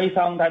 So based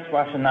on that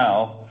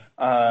rationale,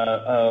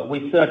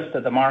 we searched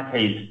the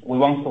market. We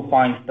want to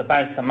find the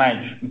best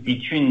match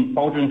between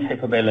Baozun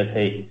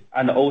capability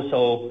and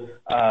also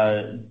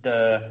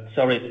the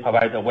service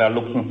provider we are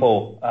looking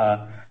for.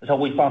 So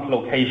we found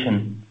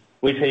Location,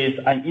 which is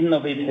an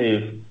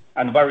innovative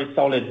and very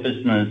solid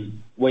business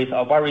with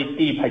a very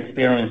deep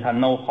experience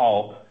and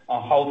know-how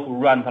on how to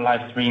run the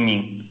live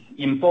streaming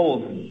in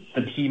both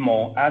the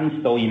Tmall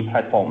and Douyin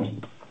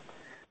platforms.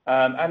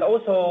 And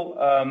also,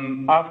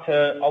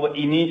 after our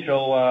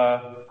initial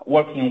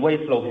working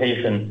with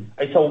Location,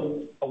 it's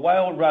a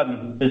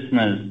well-run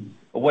business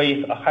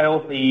with a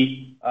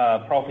healthy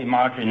profit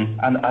margin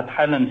and a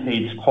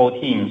talented core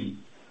teams.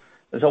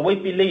 So we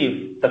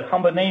believe the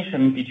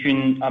combination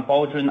between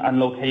Baozun and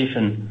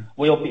Location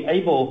will be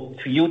able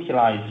to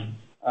utilize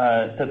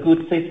the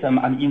good system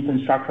and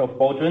infrastructure of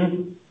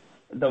Baozun,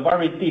 the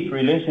very deep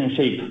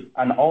relationship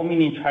and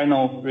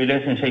omni-channel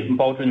relationship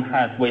Baozun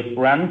has with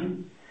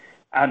brands,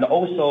 and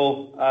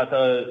also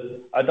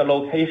the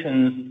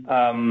Location's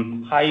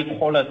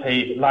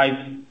high-quality live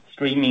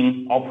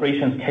streaming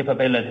operations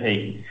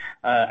capability,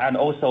 and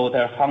also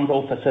their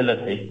Hangzhou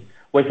facility.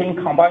 We think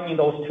combining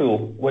those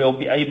two will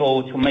be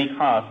able to make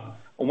us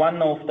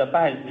one of the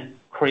best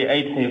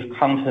creative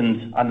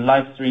content and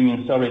live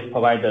streaming service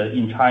provider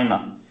in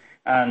China.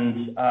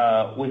 And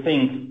we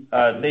think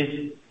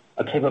this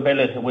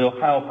capability will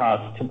help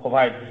us to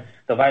provide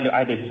the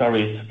value-added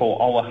service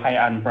for our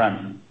high-end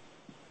brands.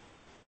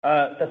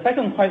 The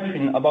second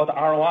question about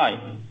ROI.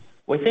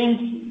 We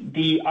think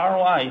the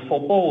ROI for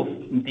both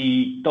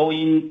the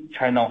Douyin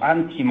channel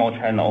and Tmall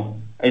channel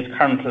is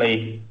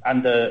currently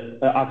under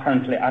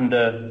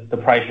the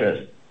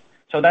pressures.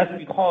 So that's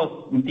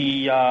because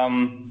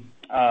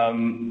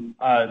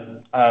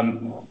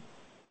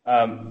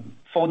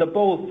for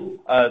both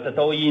the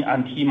Douyin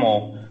and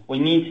Tmall, we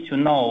need to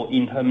know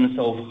in terms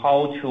of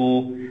how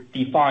to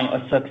define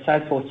a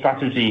successful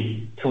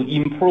strategy to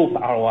improve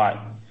ROI.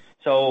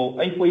 So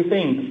if we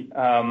think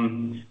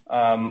from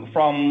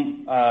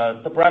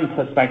the brand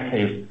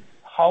perspective,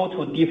 how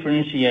to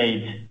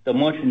differentiate the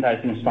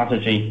merchandising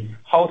strategy,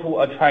 how to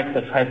attract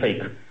the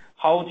traffic,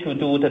 how to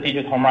do the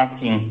digital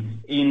marketing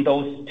in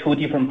those two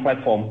different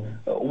platforms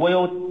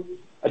will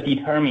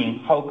determine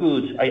how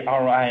good a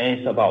ROI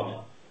is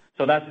about.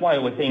 So that's why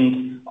we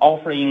think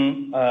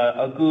offering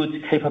a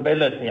good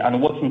capability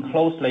and working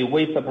closely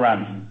with the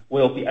brand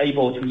will be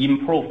able to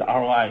improve the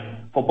ROI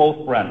for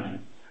both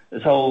brands.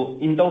 So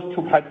in those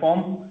two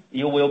platforms,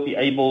 you will be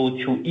able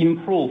to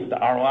improve the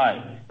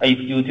ROI if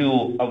you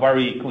do a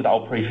very good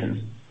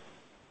operations.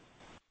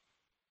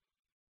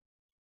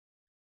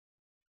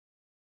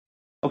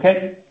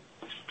 Okay?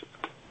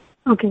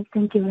 Okay,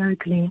 thank you. Very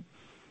clear.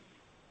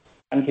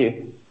 Thank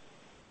you.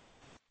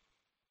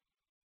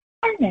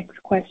 Our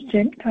next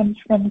question comes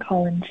from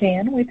Colin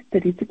Chan with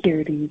Citi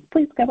Securities.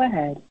 Please go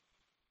ahead.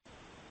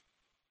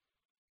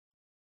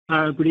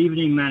 Good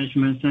evening,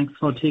 management. Thanks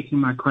for taking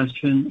my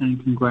question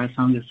and congrats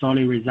on the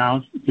solid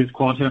results this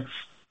quarter.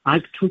 I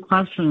have two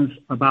questions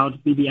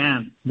about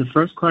BBM. The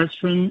first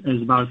question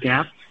is about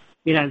Gap.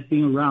 It has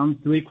been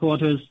around 3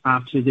 quarters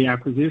after the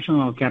acquisition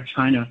of Gap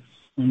China.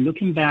 And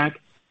looking back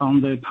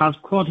on the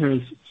past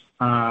quarters,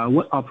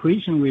 what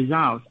operation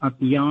results are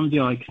beyond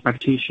your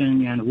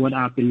expectation and what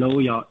are below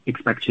your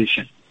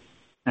expectation?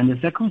 And the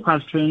second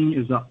question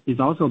is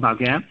also about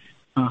Gap.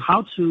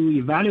 How to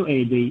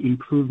evaluate the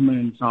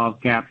improvements of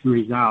Gap's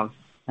results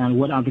and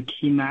what are the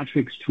key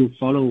metrics to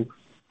follow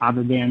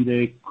other than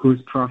the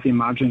gross profit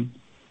margin?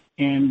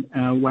 And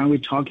when we're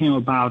talking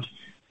about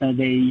to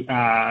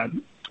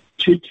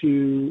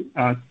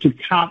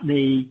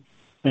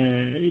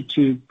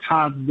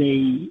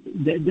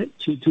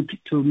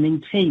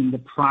maintain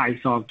the price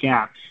of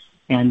Gap,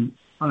 and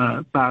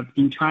but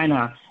in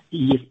China,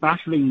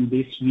 especially in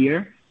this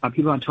year,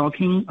 people are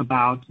talking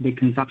about the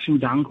consumption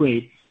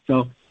downgrade.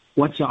 So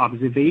what's your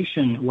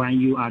observation when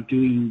you are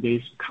doing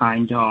this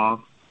kind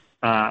of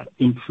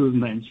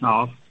improvements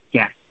of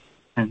Gap?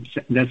 And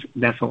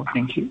that's all.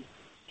 Thank you.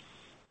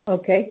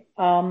 Okay.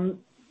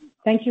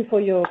 Thank you for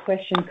your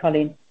question,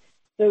 Colin.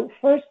 So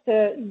first,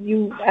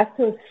 you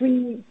after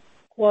 3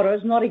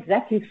 quarters, not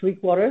exactly 3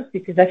 quarters,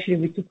 because actually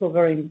we took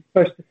over in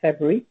 1st of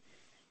February.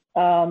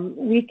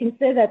 We can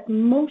say that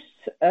most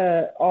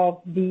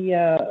of the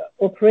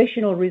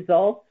operational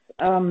results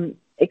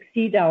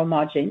exceed our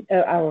margin,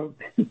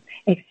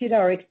 exceed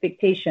our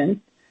expectations,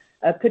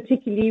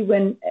 particularly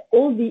when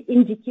all the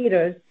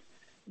indicators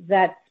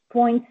that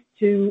point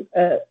to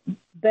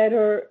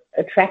better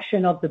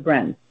attraction of the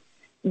brand,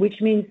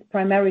 which means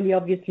primarily,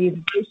 obviously,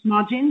 the gross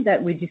margin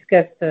that we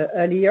discussed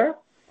earlier,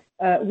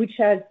 which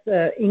has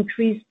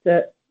increased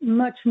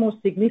much more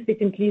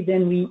significantly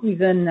than we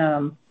even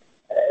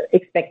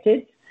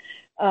expected.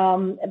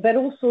 But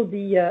also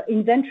the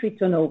inventory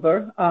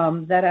turnover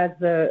that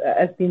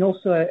has been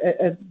also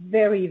a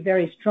very,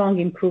 very strong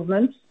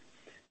improvement.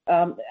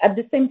 At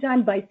the same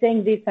time, by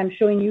saying this, I'm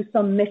showing you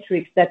some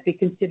metrics that we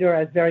consider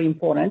as very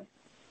important.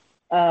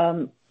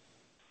 The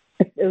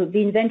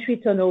inventory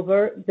turnover,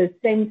 the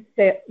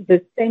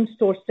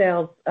same-store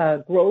sales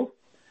growth,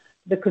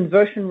 the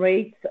conversion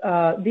rates,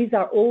 these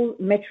are all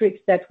metrics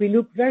that we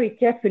look very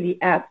carefully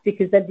at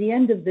because at the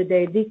end of the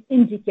day, this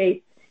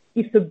indicates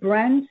if the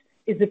brand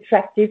is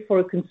attractive for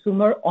a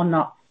consumer or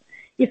not.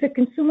 If a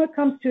consumer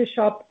comes to a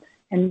shop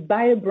and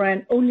buy a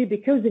brand only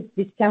because it's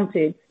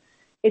discounted,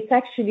 it's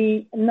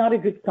actually not a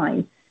good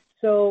sign.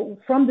 So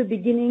from the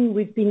beginning,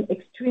 we've been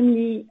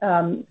extremely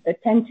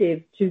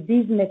attentive to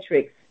these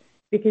metrics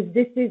because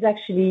this is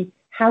actually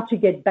how to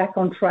get back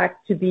on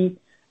track to be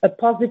a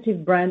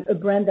positive brand, a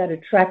brand that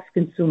attracts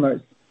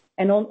consumers.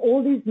 And on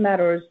all these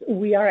matters,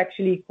 we are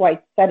actually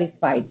quite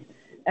satisfied,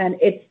 and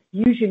it's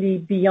usually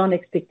beyond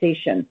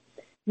expectation.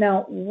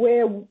 Now,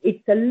 where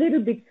it's a little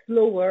bit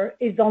slower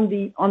is on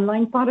the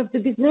online part of the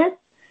business,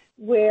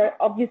 where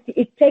obviously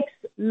it takes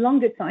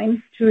longer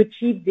time to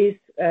achieve this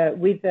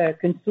with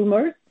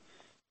consumers.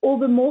 All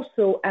the more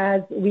so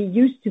as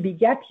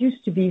Gap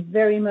used to be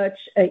very much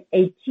a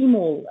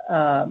Tmall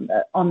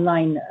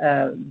online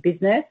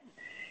business.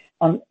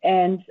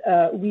 And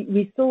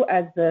we saw,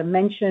 as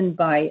mentioned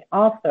by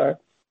Arthur,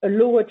 a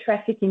lower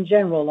traffic in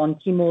general on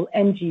Tmall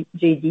and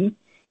JD.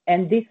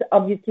 And this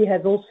obviously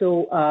has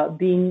also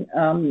been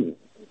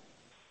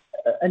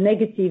a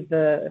negative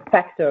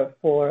factor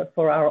for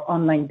our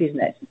online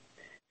business.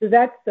 So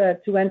that's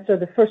to answer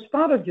the first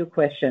part of your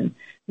question.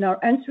 Now,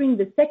 answering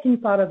the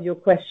second part of your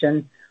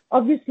question,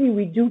 obviously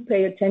we do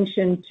pay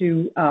attention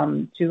to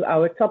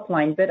our top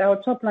line, but our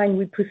top line,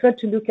 we prefer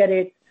to look at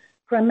it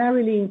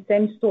primarily in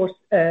same-store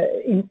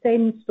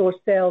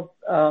sales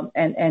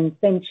and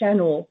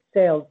same-channel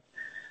sales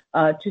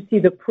to see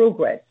the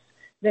progress.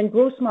 Then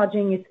gross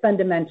margin is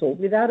fundamental.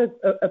 Without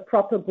a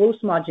proper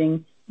gross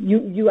margin,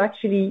 you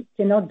actually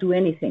cannot do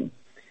anything.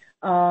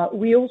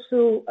 We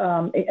also,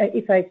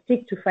 if I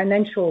stick to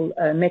financial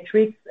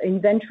metrics,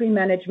 inventory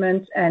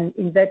management and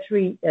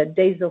inventory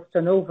days of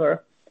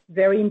turnover,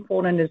 very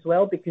important as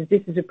well, because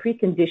this is a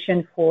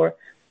precondition for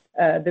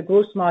the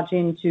gross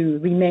margin to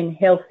remain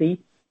healthy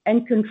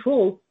and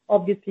control,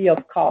 obviously,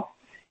 of costs.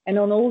 And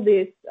on all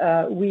this,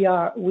 we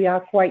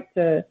are quite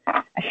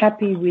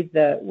happy with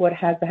what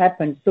has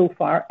happened so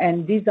far.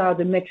 And these are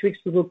the metrics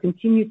we will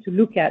continue to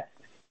look at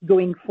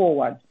going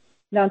forward.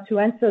 Now, to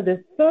answer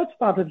the third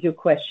part of your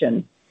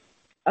question,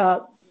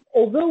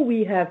 although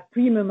we have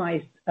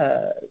premiumized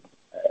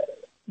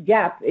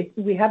Gap,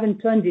 we haven't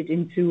turned it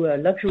into a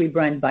luxury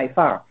brand by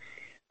far.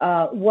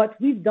 What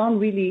we've done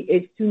really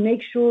is to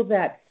make sure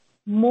that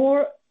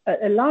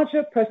a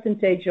larger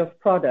percentage of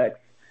products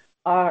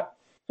are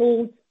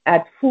sold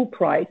at full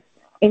price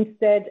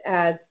instead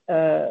as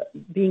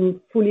being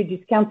fully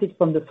discounted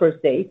from the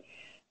first day.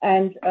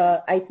 And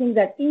I think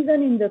that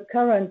even in the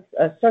current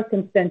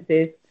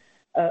circumstances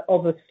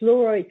of a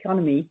slower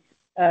economy,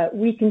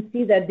 we can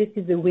see that this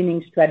is a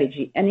winning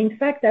strategy. And in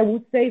fact, I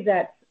would say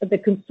that the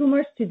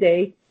consumers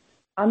today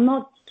are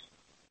not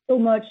so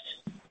much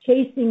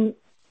chasing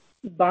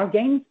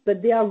bargains,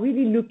 but they are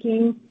really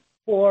looking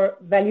for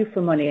value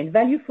for money. And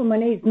value for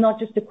money is not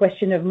just a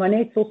question of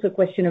money, it's also a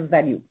question of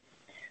value.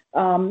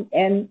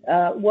 And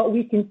what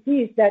we can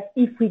see is that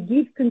if we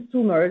give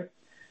consumers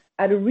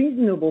at a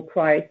reasonable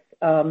price,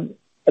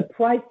 a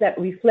price that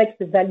reflects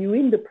the value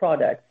in the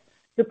product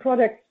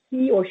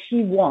he or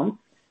she wants,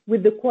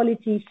 with the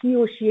quality he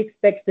or she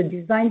expects, the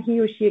design he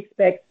or she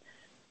expects,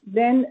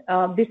 then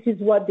this is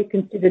what they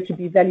consider to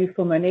be value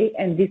for money,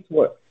 and this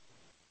works.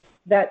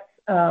 That's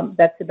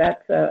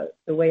about the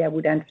way I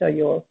would answer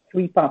your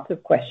three parts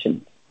of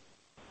question.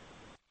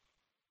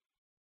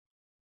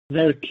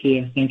 Very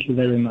clear. Thank you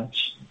very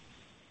much.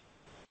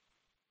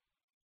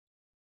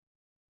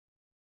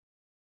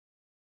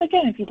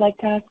 Again, if you'd like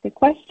to ask a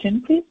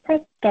question, please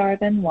press star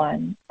then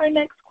one. Our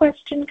next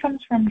question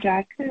comes from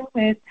Jack Hu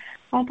with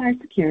Altai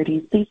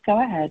Securities. Please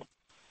go ahead.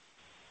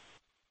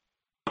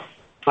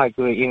 Hi,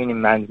 good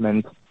evening,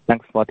 management.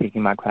 Thanks for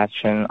taking my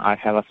question. I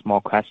have a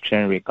small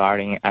question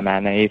regarding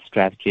M&A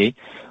strategy.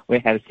 We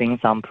have seen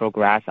some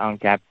progress on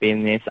Gap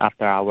business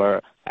after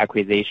our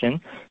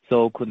acquisition.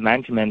 So could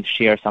management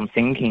share some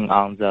thinking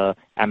on the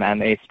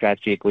M&A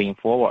strategy going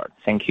forward?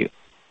 Thank you.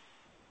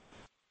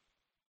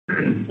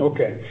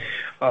 Okay.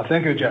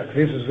 Thank you, Jack.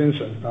 This is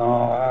Vincent.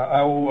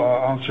 I will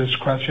answer this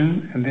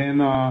question, and then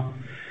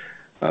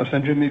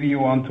Sandrine, maybe you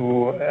want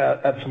to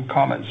add some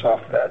comments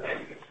after that.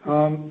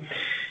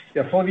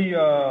 Yeah, for the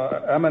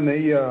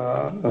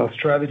M&A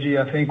strategy,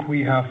 I think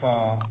we have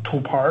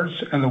two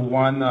parts and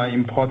one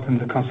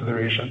important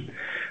consideration.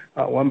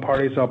 One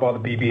part is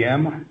about the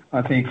BBM.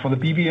 I think for the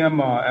BBM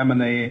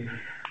M&A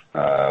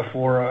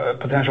for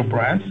potential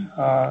brands,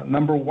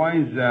 number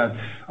one is that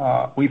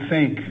we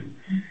think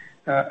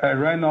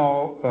right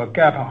now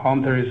Gap and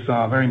Hunter is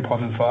very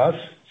important for us.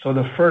 So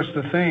the first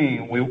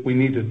thing we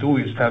need to do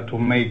is to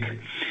make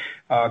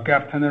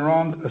Gap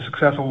turnaround a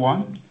successful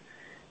one.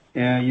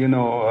 And,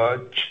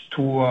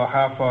 to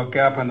have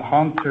Gap and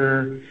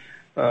Hunter,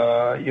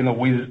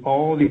 with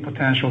all the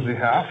potentials they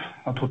have,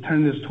 to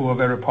turn this to a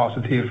very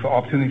positive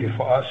opportunity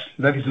for us.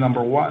 That is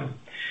number one.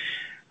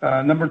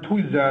 Number two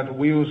is that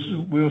we'll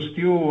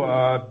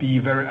still be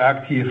very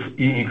active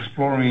in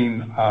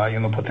exploring,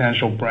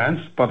 potential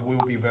brands, but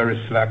we'll be very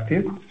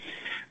selective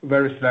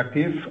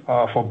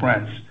for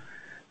brands.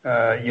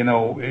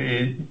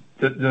 The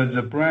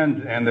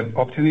brand and the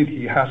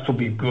opportunity has to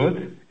be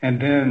good, and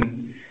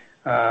then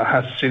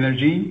has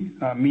synergy,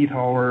 meet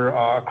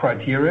our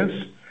criteria.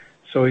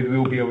 So it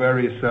will be a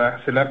very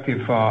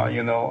selective,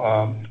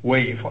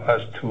 way for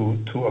us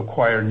to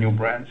acquire new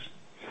brands.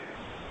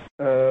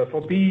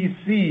 For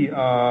BEC, we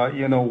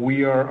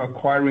are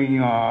acquiring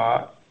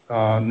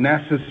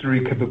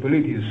necessary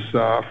capabilities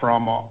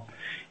from,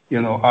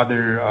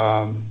 other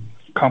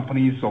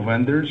companies or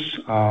vendors,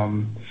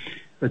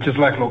 just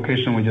like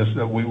location we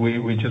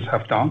just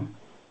have done.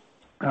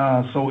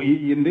 So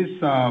in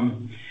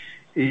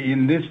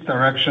this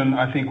direction,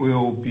 I think we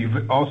will be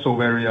also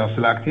very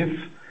selective.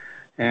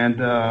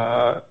 And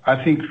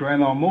I think right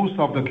now most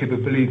of the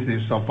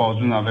capabilities of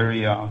Baozun are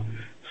very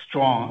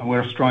strong.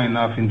 We're strong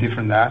enough in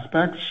different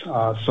aspects.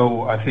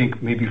 So I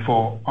think maybe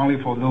only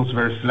for those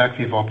very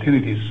selective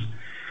opportunities,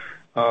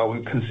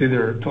 we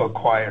consider to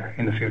acquire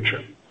in the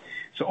future.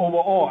 So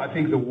overall, I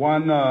think the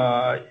one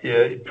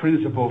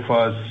principle for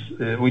us,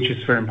 which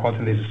is very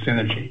important, is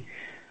synergy.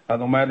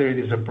 No matter it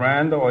is a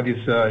brand or it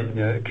is a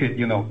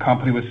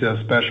company with a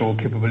special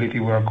capability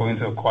we are going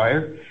to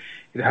acquire,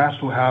 it has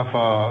to have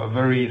a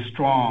very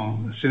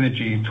strong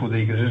synergy to the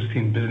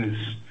existing business,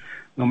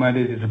 no matter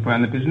it is a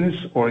brand business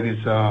or it is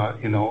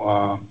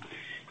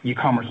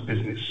e-commerce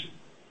business.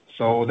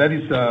 So that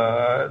is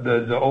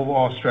the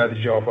overall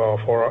strategy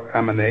for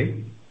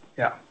M&A.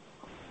 Yeah.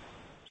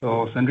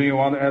 So Sandrine, you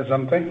want to add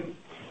something?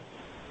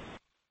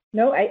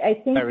 No, I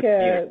think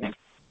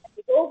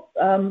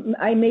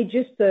I may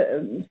just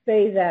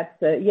say that,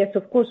 yes,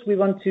 of course, we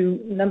want to,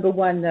 number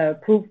one,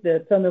 prove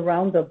the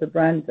turnaround of the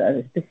brand,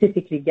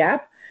 specifically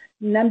Gap.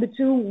 Number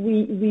two,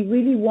 we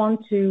really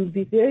want to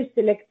be very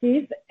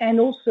selective and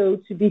also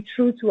to be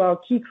true to our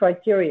key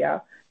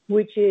criteria,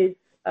 which is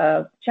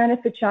China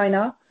for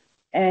China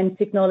and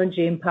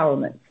technology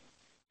empowerment.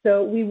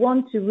 So we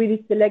want to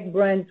really select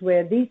brands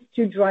where these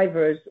two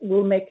drivers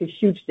will make a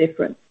huge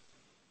difference.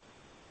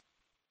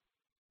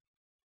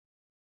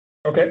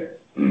 Okay.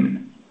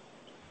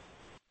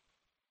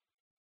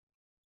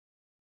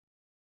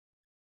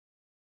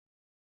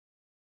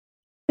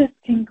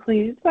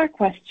 concludes our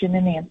question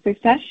and answer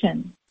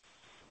session.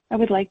 I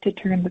would like to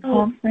turn the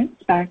conference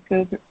back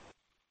over.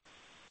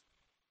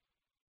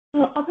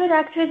 Operator,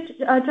 actually,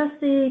 just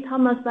see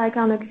Thomas back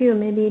on the queue.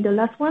 Maybe the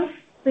last one,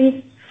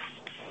 please.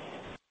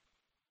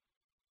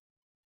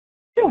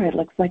 Sure. It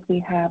looks like we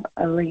have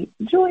a late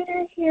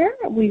joiner here.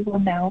 We will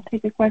now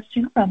take a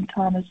question from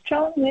Thomas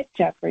Chong with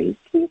Jefferies.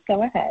 Please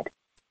go ahead.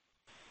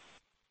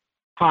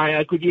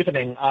 Hi, good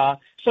evening. May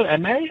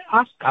I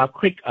ask a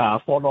quick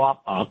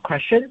follow-up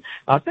question?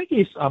 I think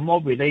it's more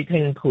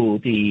relating to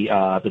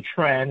the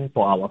trend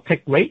for our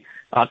take rate.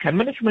 Can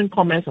management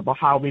comment about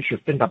how we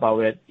should think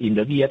about it in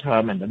the near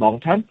term and the long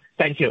term?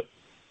 Thank you.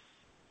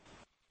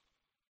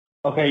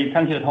 Okay.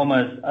 Thank you,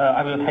 Thomas.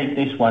 I will take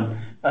this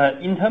one.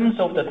 In terms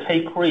of the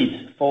take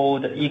rate for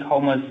the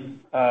e-commerce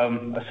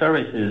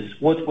services,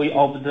 what we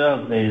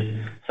observe is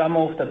some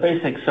of the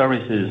basic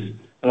services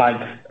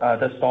like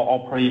the store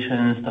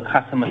operations, the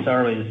customer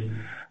service,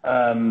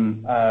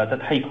 the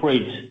take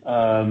rate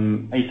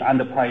is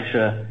under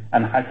pressure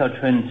and has a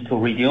trend to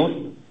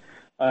reduce.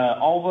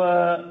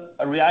 Our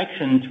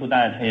reaction to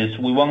that is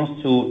we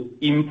want to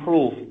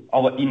improve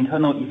our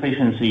internal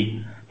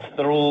efficiency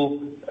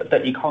through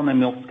the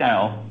economy of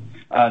scale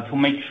to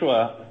make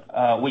sure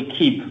we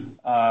keep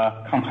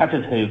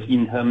competitive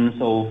in terms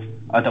of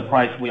the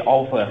price we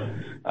offer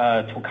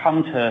to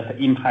counter the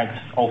impact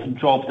of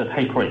drop the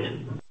take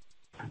rate.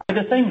 At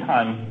the same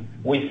time,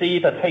 we see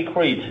the take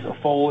rate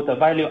for the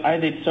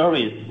value-added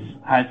service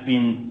has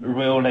been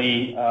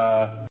really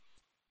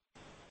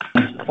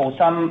for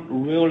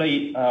some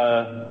really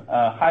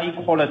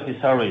high-quality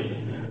service,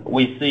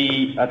 we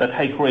see the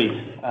take rate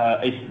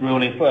is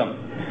really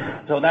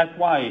firm. So that's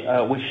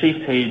why we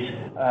shifted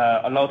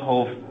a lot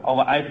of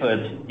our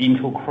effort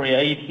into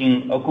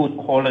creating a good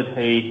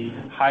quality,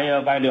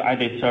 higher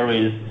value-added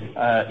service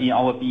in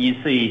our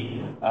BEC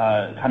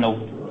kind of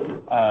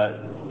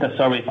the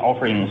service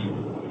offerings.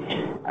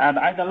 And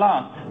at the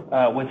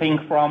last, we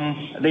think from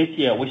this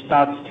year we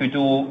start to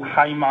do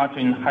high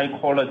margin, high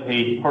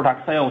quality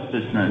product sales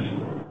business.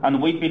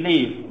 And we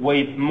believe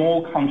with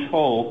more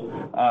control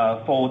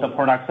for the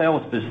product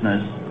sales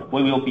business,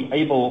 we will be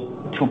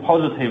able to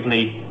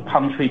positively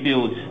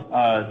contribute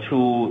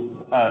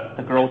to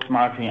the gross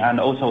margin and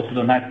also to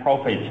the net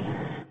profit,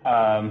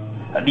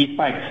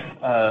 despite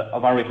a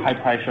very high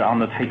pressure on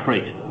the take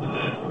rate.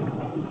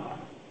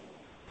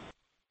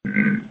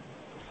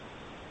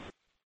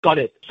 Got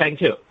it.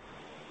 Thank you.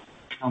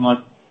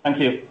 Thank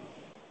you.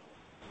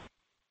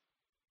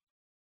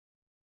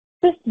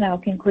 This now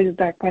concludes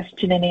our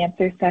question and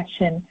answer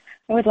session.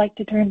 I would like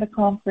to turn the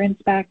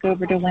conference back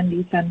over to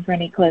Wendy Sun for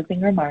any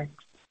closing remarks.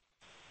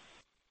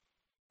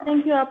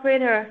 Thank you,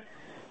 operator.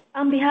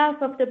 On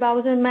behalf of the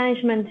Baozun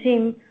management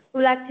team,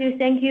 we'd like to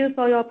thank you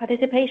for your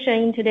participation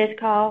in today's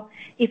call.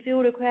 If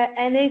you require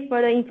any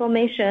further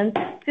information,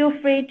 feel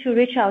free to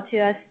reach out to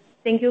us.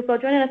 Thank you for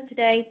joining us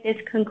today. This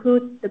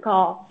concludes the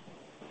call.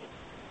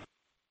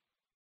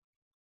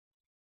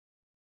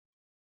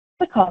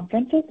 The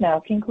conference is now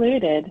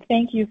concluded.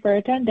 Thank you for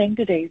attending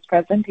today's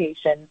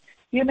presentation.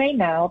 You may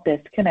now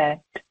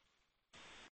disconnect.